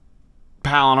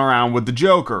palling around with the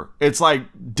Joker. It's like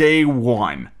day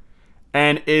 1.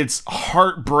 And it's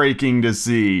heartbreaking to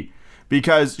see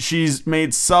because she's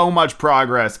made so much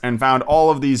progress and found all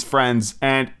of these friends,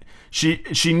 and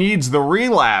she needs the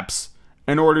relapse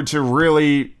in order to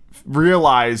really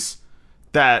realize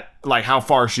that, like, how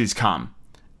far she's come.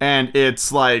 And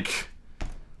it's like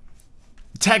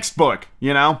textbook,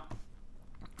 they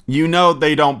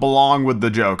don't belong with the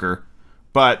Joker,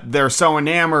 but they're so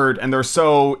enamored and they're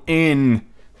so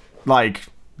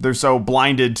they're so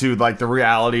blinded to like the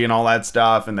reality and all that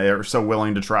stuff, and they are so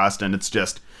willing to trust, and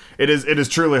it is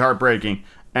truly heartbreaking.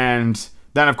 And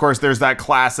then of course there's that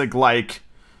classic like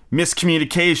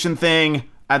miscommunication thing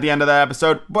at the end of that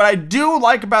episode. What I do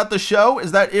like about the show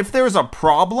is that if there's a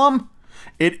problem,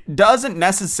 it doesn't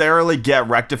necessarily get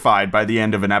rectified by the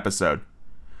end of an episode.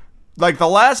 Like the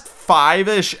last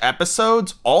 5-ish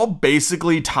episodes all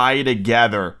basically tie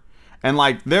together. And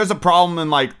like there's a problem in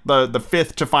like the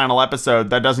 5th to final episode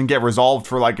that doesn't get resolved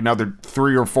for like another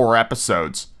 3 or 4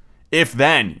 episodes. If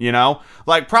then,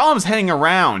 like problems hang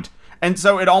around. And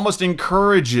so it almost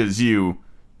encourages you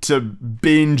to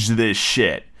binge this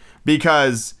shit.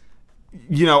 Because,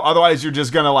 otherwise you're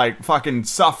just gonna like fucking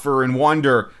suffer and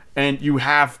wonder, and you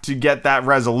have to get that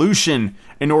resolution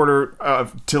in order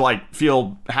to like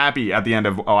feel happy at the end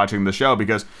of watching the show,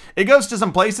 because it goes to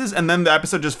some places and then the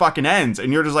episode just fucking ends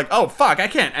and you're just like, oh fuck, I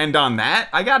can't end on that.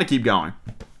 I gotta keep going.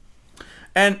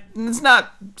 And it's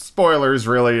not spoilers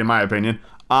really, in my opinion.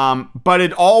 But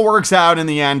it all works out in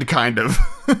the end, kind of.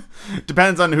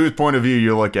 Depends on whose point of view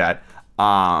you look at.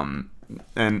 And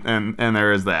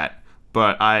there is that.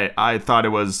 But I thought it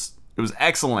was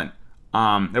excellent.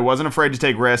 It wasn't afraid to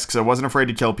take risks. It wasn't afraid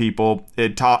to kill people.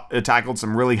 It tackled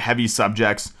some really heavy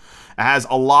subjects. It has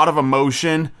a lot of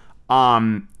emotion.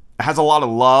 It has a lot of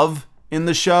love in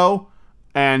the show.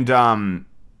 And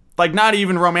like not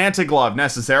even romantic love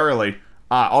necessarily,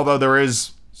 although there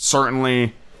is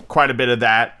certainly quite a bit of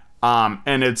that.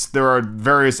 And there are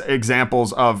various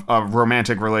examples of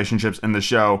romantic relationships in the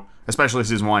show, especially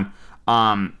season 1,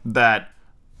 that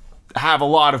have a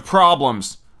lot of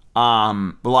problems,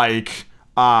 like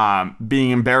being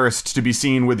embarrassed to be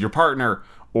seen with your partner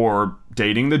or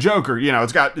dating the Joker. You know,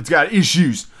 it's got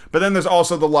issues. But then there's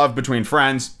also the love between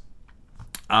friends,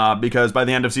 because by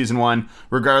the end of season 1,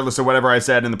 regardless of whatever I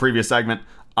said in the previous segment,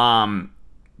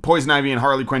 Poison Ivy and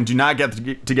Harley Quinn do not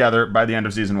get together by the end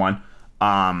of season 1.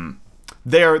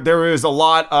 There is a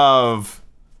lot of,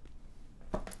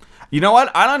 you know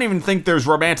what? I don't even think there's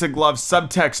romantic love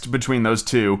subtext between those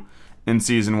two in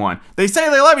season 1. They say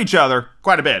they love each other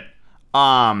quite a bit.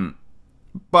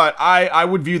 But I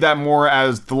would view that more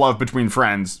as the love between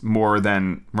friends more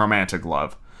than romantic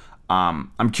love.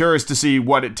 I'm curious to see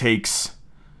what it takes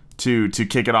to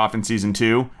kick it off in season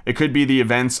 2. It could be the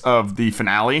events of the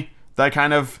finale that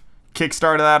kind of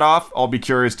kickstarted that off. I'll be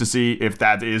curious to see if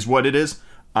that is what it is.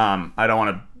 I don't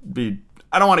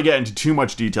want to get into too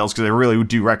much details because I really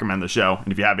do recommend the show.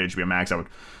 And if you have HBO Max, I would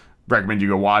recommend you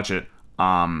go watch it.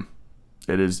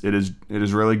 It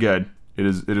is really good. It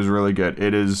is really good.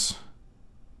 It is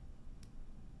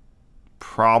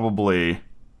probably,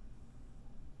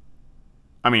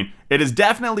 it is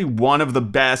definitely one of the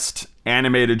best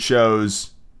animated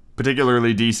shows,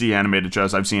 particularly DC animated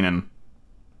shows I've seen in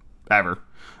ever.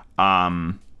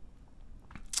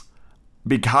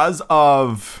 Because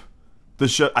of the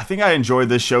show, I think I enjoy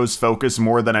this show's focus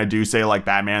more than I do, say, like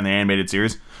Batman the Animated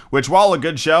Series, which, while a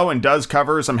good show and does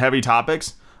cover some heavy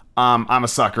topics, I'm a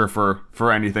sucker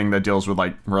for anything that deals with,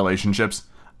 like, relationships.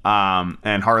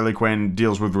 And Harley Quinn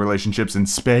deals with relationships in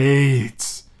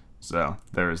spades. So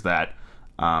there's that.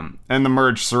 And the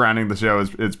merch surrounding the show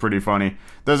is pretty funny.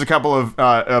 There's a couple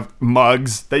of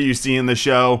mugs that you see in the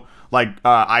show. Like,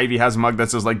 Ivy has a mug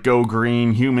that says, like, "Go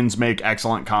green, humans make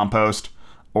excellent compost."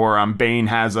 Or Bane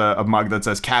has a mug that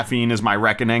says, "Caffeine is my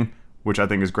reckoning," which I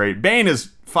think is great. Bane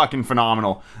is fucking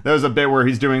phenomenal. There's a bit where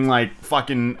he's doing, like,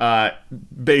 fucking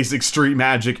basic street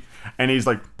magic, and he's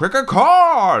like, "Pick a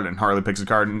card!" And Harley picks a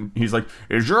card, and he's like,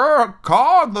 "Is your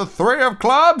card the 3 of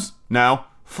clubs?" "No."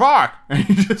 "Fuck!" And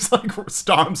he just, like,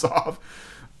 stomps off.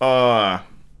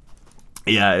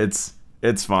 Yeah, it's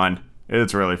fun.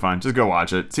 It's really fun. Just go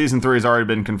watch it. Season 3 has already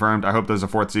been confirmed. I hope there's a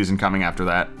 4th season coming after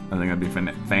that. I think that'd be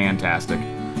fantastic.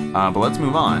 But let's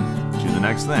move on to the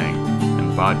next thing in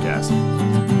the podcast.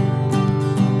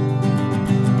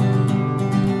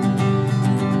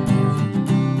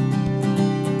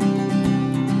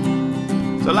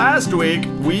 So last week,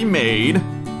 we made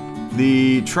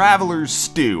the Traveler's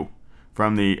Stew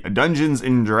from the Dungeons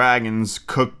 & Dragons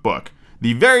cookbook.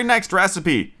 The very next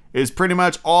recipe is pretty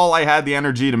much all I had the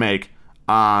energy to make.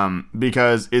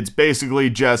 Because it's basically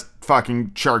just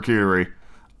fucking charcuterie,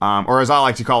 or as I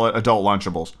like to call it, adult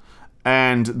Lunchables.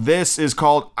 And this is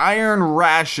called Iron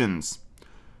Rations.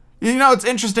 You know, it's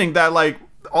interesting that, like,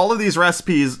 all of these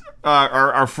recipes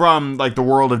are from, like, the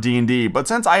world of D&D, but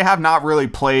since I have not really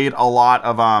played a lot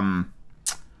of,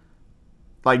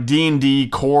 like, D&D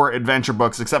core adventure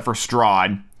books, except for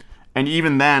Strahd, and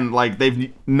even then, like,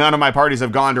 none of my parties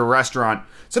have gone to a restaurant,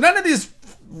 so none of these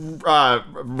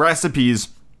recipes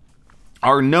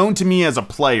are known to me as a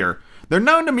player. They're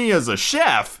known to me as a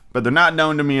chef, but they're not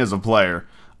known to me as a player.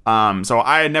 So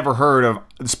I had never heard of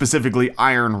specifically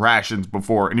Iron Rations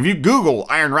before. And if you Google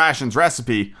Iron Rations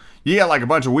recipe, you get like a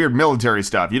bunch of weird military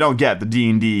stuff. You don't get the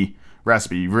D&D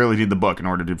recipe. You really need the book in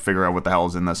order to figure out what the hell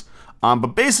is in this. But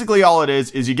basically all it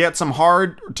is you get some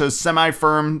hard to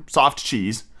semi-firm soft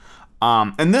cheese.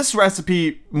 And this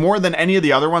recipe, more than any of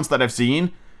the other ones that I've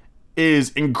seen, is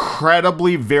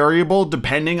incredibly variable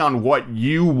depending on what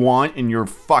you want in your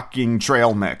fucking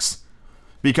trail mix.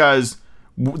 Because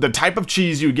the type of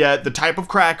cheese you get, the type of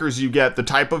crackers you get, the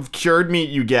type of cured meat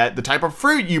you get, the type of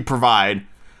fruit you provide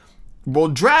will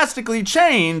drastically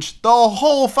change the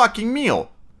whole fucking meal.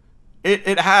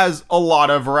 It has a lot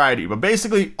of variety, but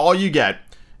basically all you get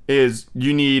is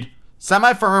you need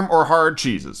semi-firm or hard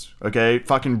cheeses, okay?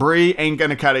 Fucking brie ain't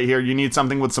gonna cut it here. You need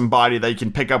something with some body that you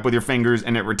can pick up with your fingers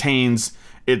and it retains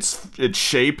its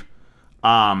shape.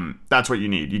 That's what you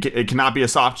need. It cannot be a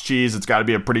soft cheese. It's got to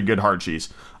be a pretty good hard cheese.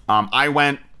 I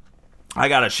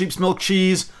got a sheep's milk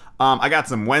cheese. I got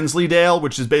some Wensleydale,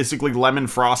 which is basically lemon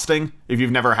frosting. If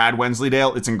you've never had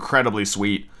Wensleydale, it's incredibly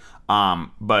sweet.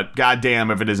 But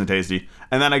goddamn if it isn't tasty.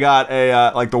 And then I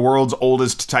got like the world's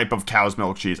oldest type of cow's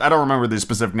milk cheese. I don't remember the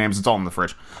specific names. It's all in the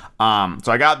fridge.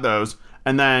 So I got those.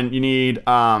 And then you need,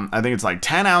 I think it's like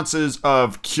 10 ounces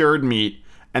of cured meat.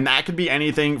 And that could be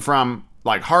anything from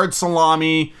like hard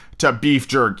salami to beef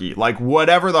jerky. Like,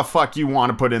 whatever the fuck you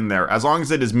want to put in there. As long as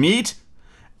it is meat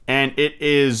and it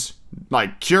is,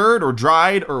 like, cured or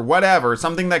dried or whatever.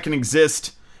 Something that can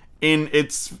exist in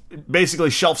its basically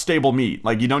shelf-stable meat.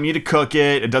 Like, you don't need to cook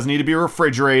it. It doesn't need to be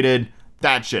refrigerated.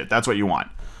 That shit. That's what you want.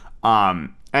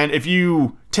 And if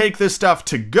you take this stuff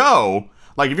to go,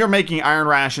 like if you're making iron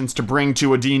rations to bring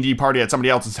to a D&D party at somebody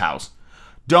else's house,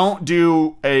 don't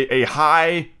do a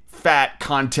high-fat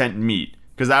content meat,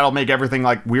 because that'll make everything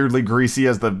like weirdly greasy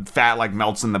as the fat like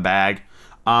melts in the bag.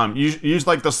 Use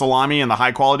like the salami and the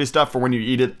high-quality stuff for when you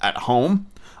eat it at home.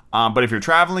 But if you're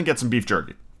traveling, get some beef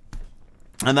jerky.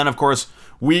 And then, of course,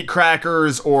 wheat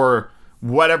crackers or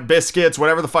whatever, biscuits,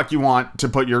 whatever the fuck you want to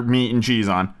put your meat and cheese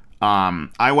on.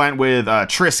 I went with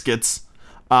Triscuits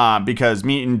because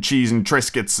meat and cheese and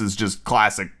Triscuits is just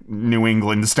classic New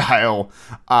England style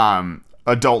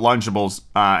adult Lunchables,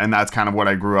 and that's kind of what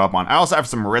I grew up on. I also have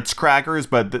some Ritz crackers,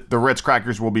 but the Ritz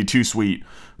crackers will be too sweet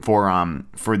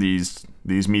for these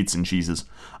meats and cheeses.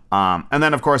 And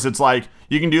then, of course, it's like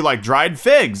you can do like dried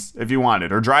figs if you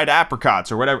wanted, or dried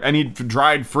apricots, or whatever, any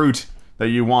dried fruit that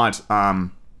you want.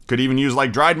 Could even use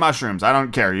like dried mushrooms. I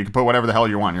don't care. You can put whatever the hell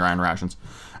you want in your iron rations.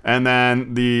 And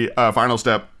then the final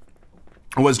step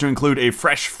was to include a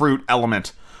fresh fruit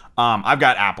element. I've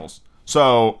got apples.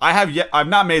 So I've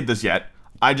not made this yet.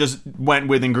 I just went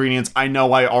with ingredients I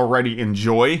know I already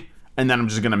enjoy, and then I'm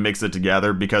just going to mix it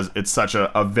together because it's such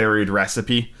a varied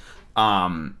recipe.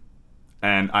 And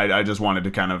I just wanted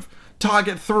to kind of talk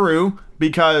it through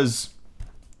because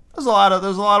there's a lot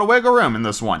of wiggle room in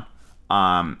this one.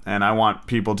 And I want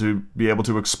people to be able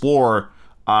to explore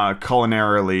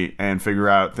culinarily and figure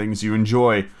out things you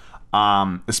enjoy,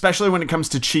 especially when it comes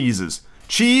to cheeses.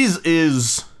 Cheese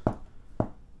is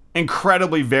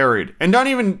incredibly varied, and don't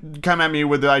even come at me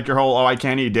with like your whole I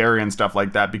can't eat dairy and stuff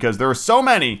like that, because there are so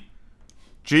many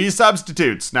cheese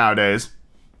substitutes nowadays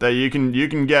that you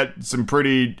can get some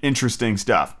pretty interesting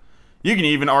stuff. You can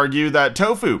even argue that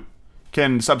tofu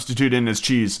can substitute in as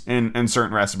cheese in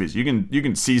certain recipes. You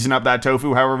can season up that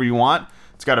tofu however you want.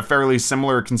 It's got a fairly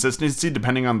similar consistency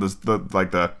depending on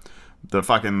the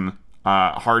fucking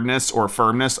hardness or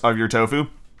firmness of your tofu.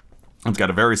 It's got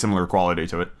a very similar quality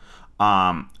to it.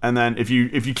 And then if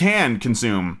you can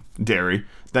consume dairy,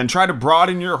 then try to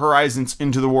broaden your horizons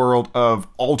into the world of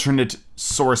alternate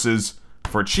sources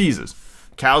for cheeses.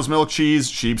 Cow's milk cheese,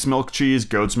 sheep's milk cheese,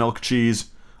 goat's milk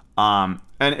cheese. And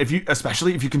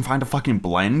especially if you can find a fucking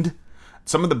blend,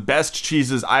 some of the best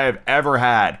cheeses I have ever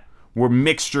had were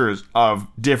mixtures of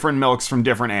different milks from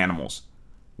different animals.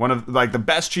 One of like the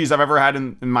best cheese I've ever had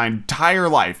in my entire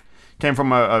life came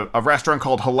from a restaurant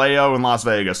called Haleo in Las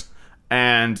Vegas.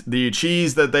 And the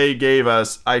cheese that they gave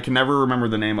us, I can never remember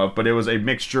the name of, but it was a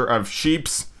mixture of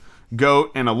sheep's,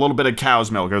 goat, and a little bit of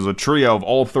cow's milk. It was a trio of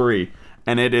all three.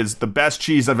 And it is the best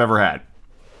cheese I've ever had.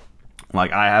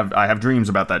 Like, I have dreams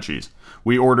about that cheese.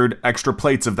 We ordered extra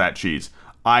plates of that cheese.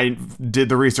 I did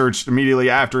the research immediately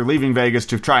after leaving Vegas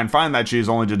to try and find that cheese,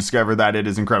 only to discover that it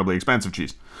is incredibly expensive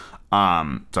cheese. So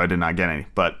I did not get any.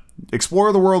 But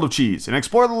explore the world of cheese and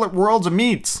explore the worlds of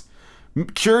meats.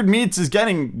 Cured meats is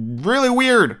getting really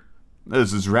weird.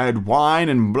 This is red wine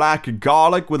and black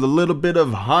garlic with a little bit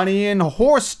of honey and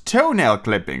horse toenail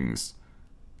clippings.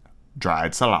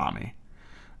 Dried salami.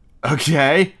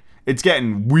 Okay, it's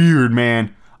getting weird,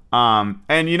 man.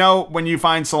 And you know, when you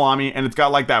find salami and it's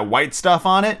got like that white stuff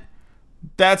on it,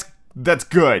 that's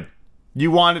good.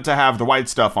 You want it to have the white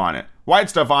stuff on it. White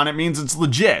stuff on it means it's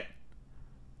legit.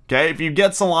 Okay, if you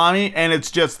get salami and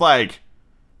it's just like,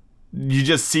 you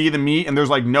just see the meat and there's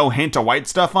like no hint of white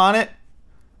stuff on it,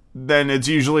 then it's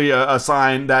usually a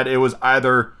sign that it was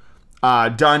either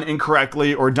done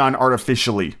incorrectly or done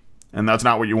artificially. And that's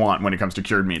not what you want when it comes to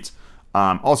cured meats.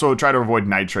 Also, try to avoid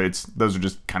nitrates. Those are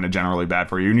just kind of generally bad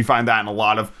for you. And you find that in a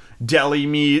lot of deli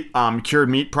meat, cured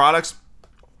meat products.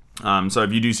 So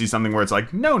if you do see something where it's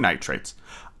like no nitrates,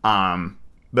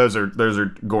 those are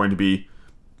going to be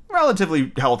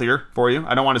relatively healthier for you.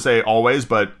 I don't want to say always,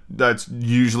 but that's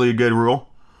usually a good rule.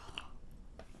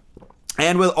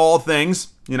 And with all things,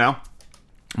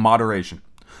 moderation.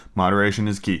 Moderation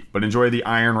is key. But enjoy the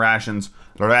iron rations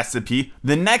recipe.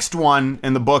 The next one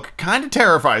in the book kind of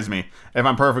terrifies me, if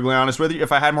I'm perfectly honest with you.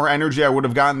 If I had more energy, I would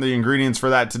have gotten the ingredients for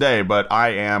that today, but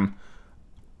I am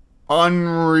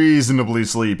unreasonably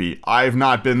sleepy. I've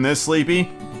not been this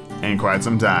sleepy in quite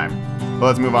some time. But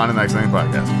let's move on to the next thing in the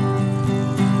podcast.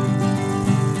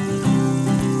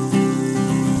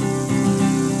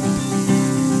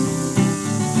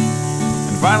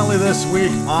 Finally this week,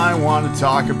 I want to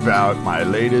talk about my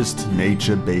latest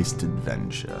nature-based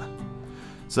adventure.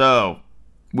 So,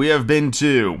 we have been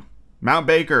to Mount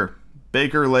Baker,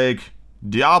 Baker Lake,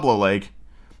 Diablo Lake,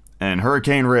 and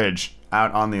Hurricane Ridge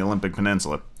out on the Olympic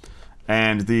Peninsula.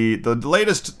 And the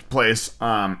latest place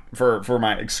for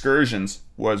my excursions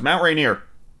was Mount Rainier,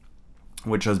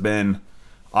 which has been,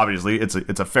 obviously, it's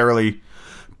a fairly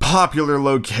popular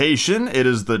location. It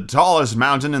is the tallest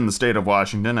mountain in the state of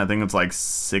Washington. I think it's like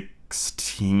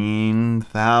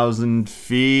 16,000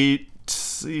 feet,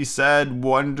 he said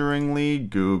wonderingly.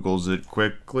 Googles it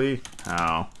quickly.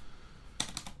 How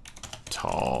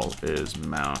tall is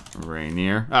Mount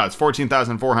Rainier? Oh, it's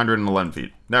 14,411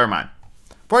 feet. Never mind.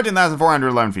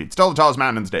 14,411 feet. Still the tallest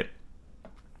mountain in the state.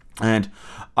 And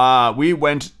we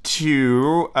went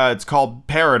to, it's called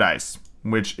Paradise,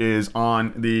 which is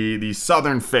on the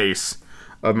southern face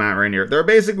of Mount Rainier. There are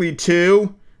basically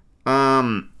two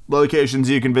locations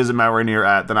you can visit Mount Rainier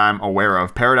at that I'm aware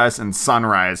of. Paradise and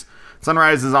Sunrise.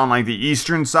 Sunrise is on like the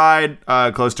eastern side,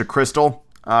 close to Crystal,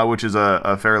 which is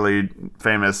a fairly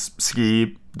famous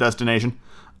ski destination.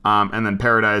 And then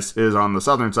Paradise is on the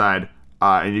southern side,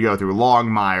 and you go through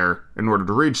Longmire in order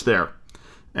to reach there.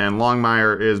 And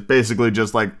Longmire is basically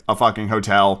just like a fucking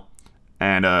hotel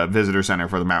and a visitor center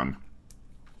for the mountain.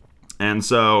 And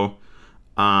so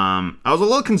I was a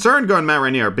little concerned going to Mount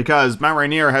Rainier because Mount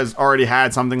Rainier has already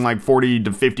had something like 40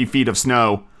 to 50 feet of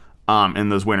snow in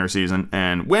this winter season.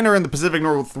 And winter in the Pacific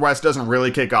Northwest doesn't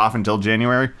really kick off until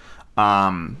January.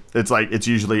 It's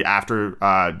usually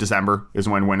after December is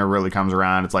when winter really comes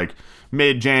around. It's like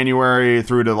mid-January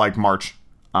through to like March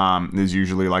is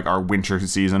usually like our winter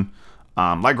season.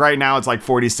 Like right now it's like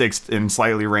 46 and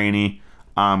slightly rainy,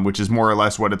 which is more or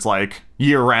less what it's like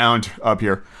year round up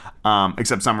here.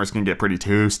 Except summers can get pretty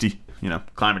toasty,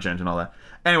 climate change and all that.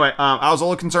 Anyway, I was a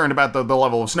little concerned about the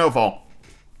level of snowfall,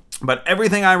 but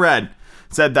everything I read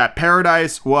said that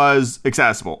Paradise was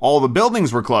accessible. All the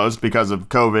buildings were closed because of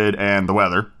COVID and the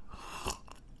weather.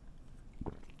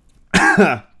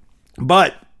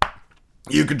 But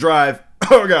you could drive.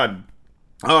 Oh, God.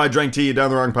 Oh, I drank tea down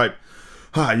the wrong pipe.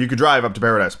 You could drive up to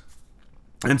Paradise.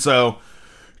 And so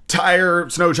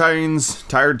snow chains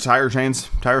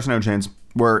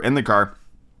were in the car.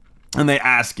 And they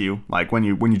ask you, like when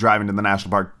you drive into the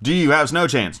national park, do you have snow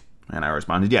chains? And I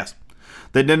responded, yes.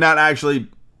 They did not actually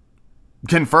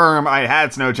confirm I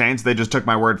had snow chains. They just took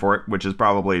my word for it, which is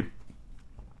probably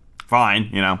fine.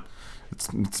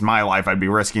 It's my life. I'd be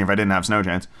risking if I didn't have snow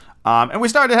chains. And we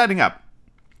started heading up.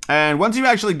 And once you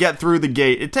actually get through the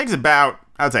gate, it takes about,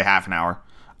 I'd say, half an hour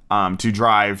to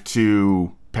drive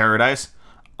to Paradise.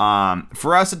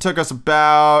 For us, it took us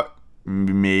about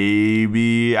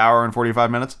maybe hour and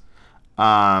 45 minutes.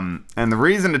 And the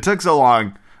reason it took so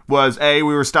long was we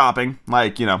were stopping,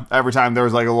 every time there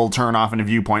was like a little turn off in a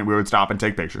viewpoint, we would stop and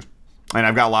take pictures. And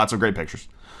I've got lots of great pictures.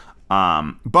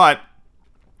 But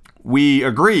we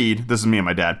agreed, this is me and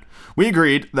my dad, we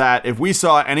agreed that if we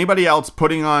saw anybody else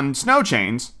putting on snow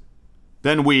chains,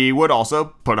 then we would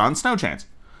also put on snow chains.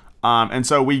 And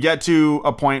so we get to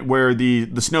a point where the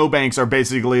snow banks are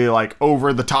basically like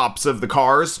over the tops of the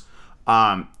cars,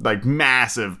 like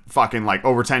massive fucking like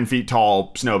over 10 feet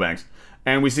tall snow banks.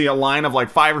 And we see a line of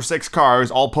like 5 or 6 cars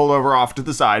all pulled over off to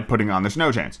the side putting on their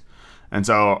snow chains. And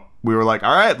so we were like,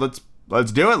 all right, let's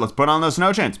do it. Let's put on those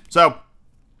snow chains. So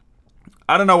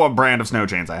I don't know what brand of snow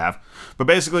chains I have, but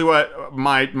basically what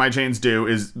my chains do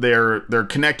is they're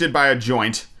connected by a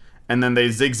joint, and then they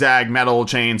zigzag metal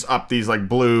chains up these like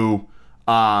blue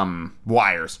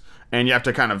wires. And you have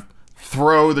to kind of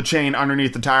throw the chain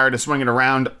underneath the tire to swing it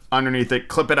around underneath it,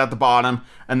 clip it at the bottom,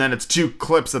 and then it's 2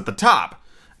 clips at the top.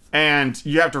 And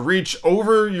you have to reach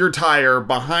over your tire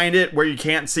behind it where you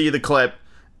can't see the clip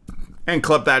and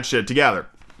clip that shit together.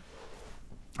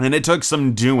 And it took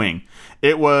some doing.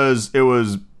 It was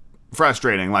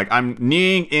frustrating. Like, I'm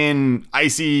kneeing in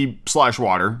icy slush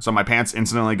water, so my pants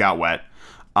instantly got wet.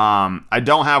 I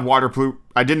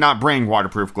did not bring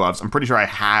waterproof gloves. I'm pretty sure I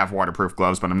have waterproof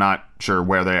gloves, but I'm not sure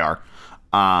where they are.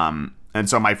 And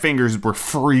so my fingers were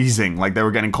freezing. Like, they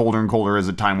were getting colder and colder as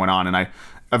the time went on, and I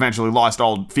eventually lost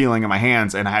all feeling in my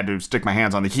hands, and I had to stick my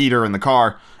hands on the heater in the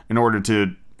car in order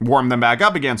to warm them back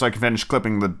up again so I could finish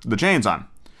clipping the chains on.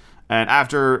 And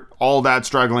after all that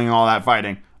struggling and all that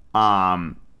fighting,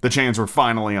 the chains were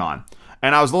finally on.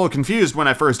 And I was a little confused when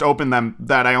I first opened them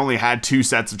that I only had 2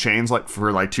 sets of chains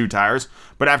for 2 tires.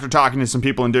 But after talking to some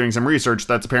people and doing some research,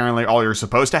 that's apparently all you're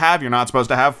supposed to have. You're not supposed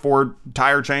to have 4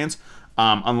 tire chains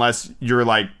unless you're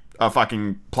like a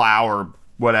fucking plow or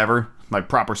whatever, like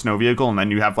proper snow vehicle, and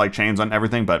then you have like chains on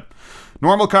everything. But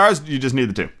normal cars, you just need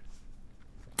the 2.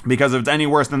 Because if it's any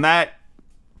worse than that,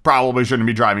 probably shouldn't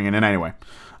be driving in it anyway.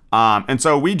 And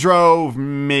so we drove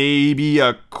maybe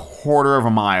a quarter of a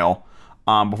mile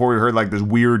before we heard like this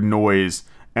weird noise.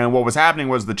 And what was happening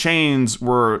was the chains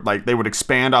were like, they would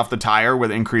expand off the tire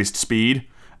with increased speed.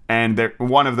 And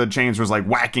one of the chains was like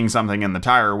whacking something in the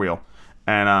tire wheel.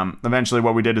 And eventually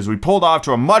what we did is we pulled off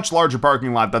to a much larger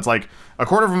parking lot that's like a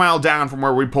quarter of a mile down from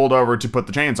where we pulled over to put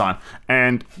the chains on.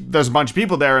 And there's a bunch of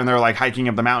people there, and they're like hiking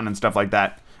up the mountain and stuff like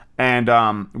that.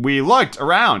 And we looked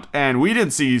around, and we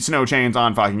didn't see snow chains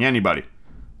on fucking anybody.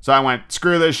 So I went,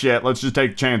 screw this shit, let's just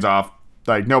take the chains off.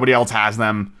 Like, nobody else has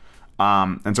them.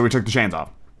 And so we took the chains off.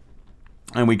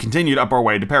 And we continued up our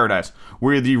way to Paradise,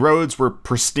 where the roads were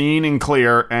pristine and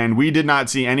clear, and we did not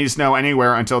see any snow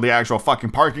anywhere until the actual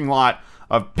fucking parking lot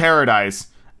of Paradise.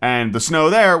 And the snow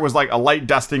there was like a light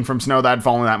dusting from snow that had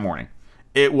fallen that morning.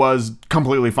 It was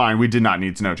completely fine. We did not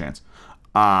need snow chains.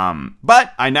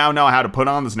 But I now know how to put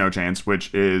on the snow chains,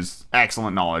 which is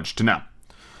excellent knowledge to know.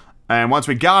 And once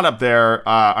we got up there,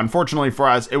 unfortunately for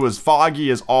us, it was foggy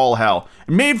as all hell.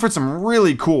 It made for some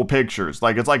really cool pictures.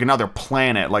 Like, it's like another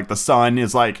planet. Like, the sun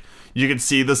is like, you can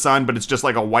see the sun, but it's just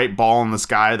like a white ball in the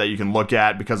sky that you can look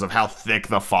at because of how thick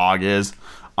the fog is.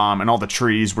 And all the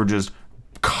trees were just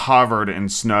covered in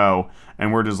snow,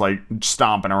 and we're just like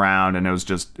stomping around, and it was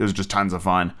just tons of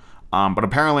fun. But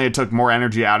apparently it took more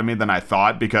energy out of me than I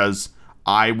thought, because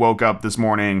I woke up this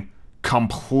morning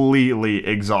completely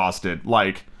exhausted.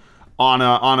 Like, on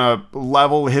a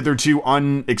level hitherto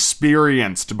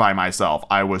unexperienced by myself.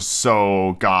 I was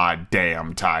so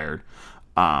goddamn tired.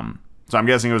 So I'm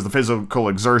guessing it was the physical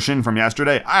exertion from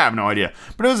yesterday. I have no idea.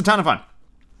 But it was a ton of fun.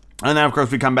 And then, of course,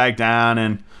 we come back down,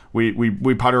 and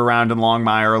we putter around in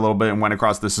Longmire a little bit and went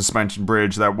across the suspension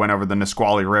bridge that went over the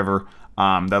Nisqually River,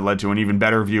 that led to an even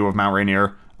better view of Mount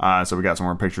Rainier. So we got some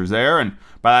more pictures there. And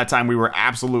by that time, we were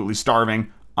absolutely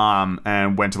starving.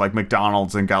 And went to like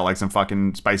McDonald's and got like some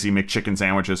fucking spicy McChicken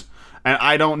sandwiches. And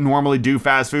I don't normally do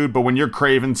fast food, but when you're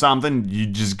craving something, you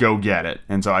just go get it.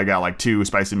 And so I got like 2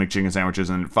 spicy McChicken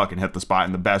sandwiches, and it fucking hit the spot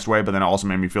in the best way, but then it also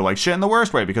made me feel like shit in the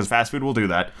worst way, because fast food will do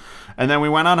that. And then we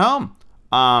went on home.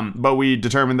 But we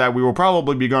determined that we will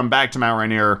probably be going back to Mount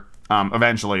Rainier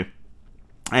eventually,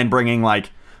 and bringing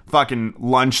like fucking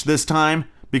lunch this time,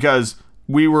 because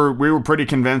we were pretty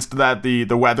convinced that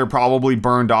the weather probably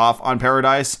burned off on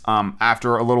Paradise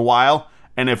after a little while.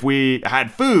 And if we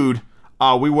had food,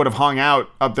 we would have hung out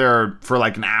up there for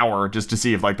like an hour just to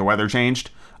see if like the weather changed.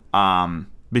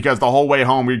 Because the whole way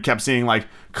home, we kept seeing like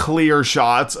clear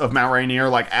shots of Mount Rainier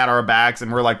like at our backs,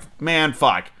 and we're like, man,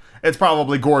 fuck, it's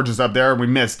probably gorgeous up there, and we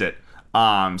missed it.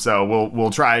 So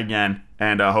we'll try again,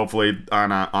 and hopefully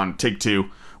on take 2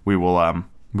 we will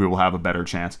have a better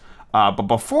chance. But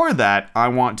before that, I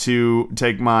want to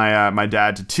take my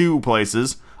dad to 2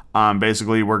 places.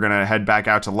 Basically, we're going to head back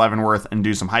out to Leavenworth and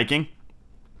do some hiking.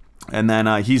 And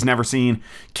then he's never seen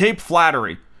Cape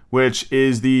Flattery, which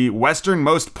is the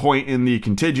westernmost point in the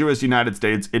contiguous United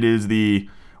States. It is the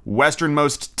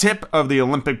westernmost tip of the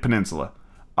Olympic Peninsula.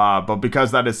 But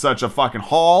because that is such a fucking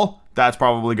haul, that's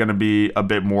probably going to be a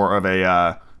bit more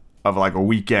of like a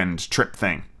weekend trip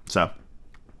thing. So,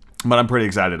 but I'm pretty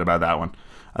excited about that one.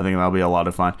 I think that'll be a lot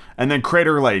of fun. And then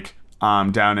Crater Lake,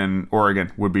 down in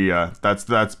Oregon would be,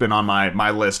 that's been on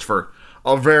my list for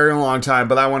a very long time,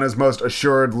 but that one is most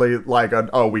assuredly like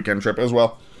a weekend trip as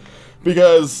well.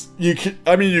 Because you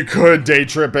could day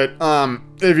trip it,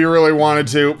 if you really wanted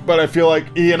to, but I feel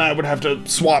like he and I would have to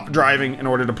swap driving in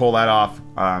order to pull that off,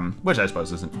 which I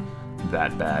suppose isn't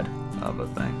that bad of a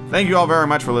thing. Thank you all very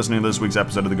much for listening to this week's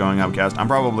episode of the Going Upcast. I'm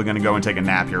probably going to go and take a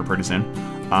nap here pretty soon.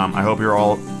 I hope you're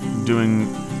all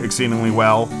doing exceedingly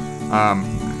well.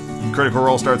 Critical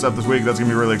Role starts up this week. That's going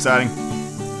to be really exciting.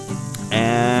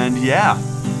 And yeah,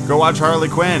 go watch Harley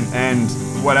Quinn and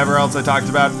whatever else I talked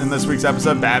about in this week's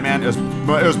episode. Batman. It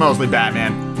was mostly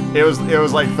Batman. It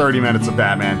was like 30 minutes of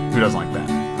Batman. Who doesn't like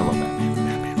Batman? I love Batman.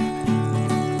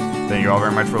 Batman. Thank you all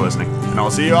very much for listening, and I'll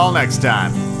see you all next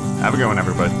time. Have a good one,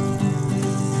 everybody.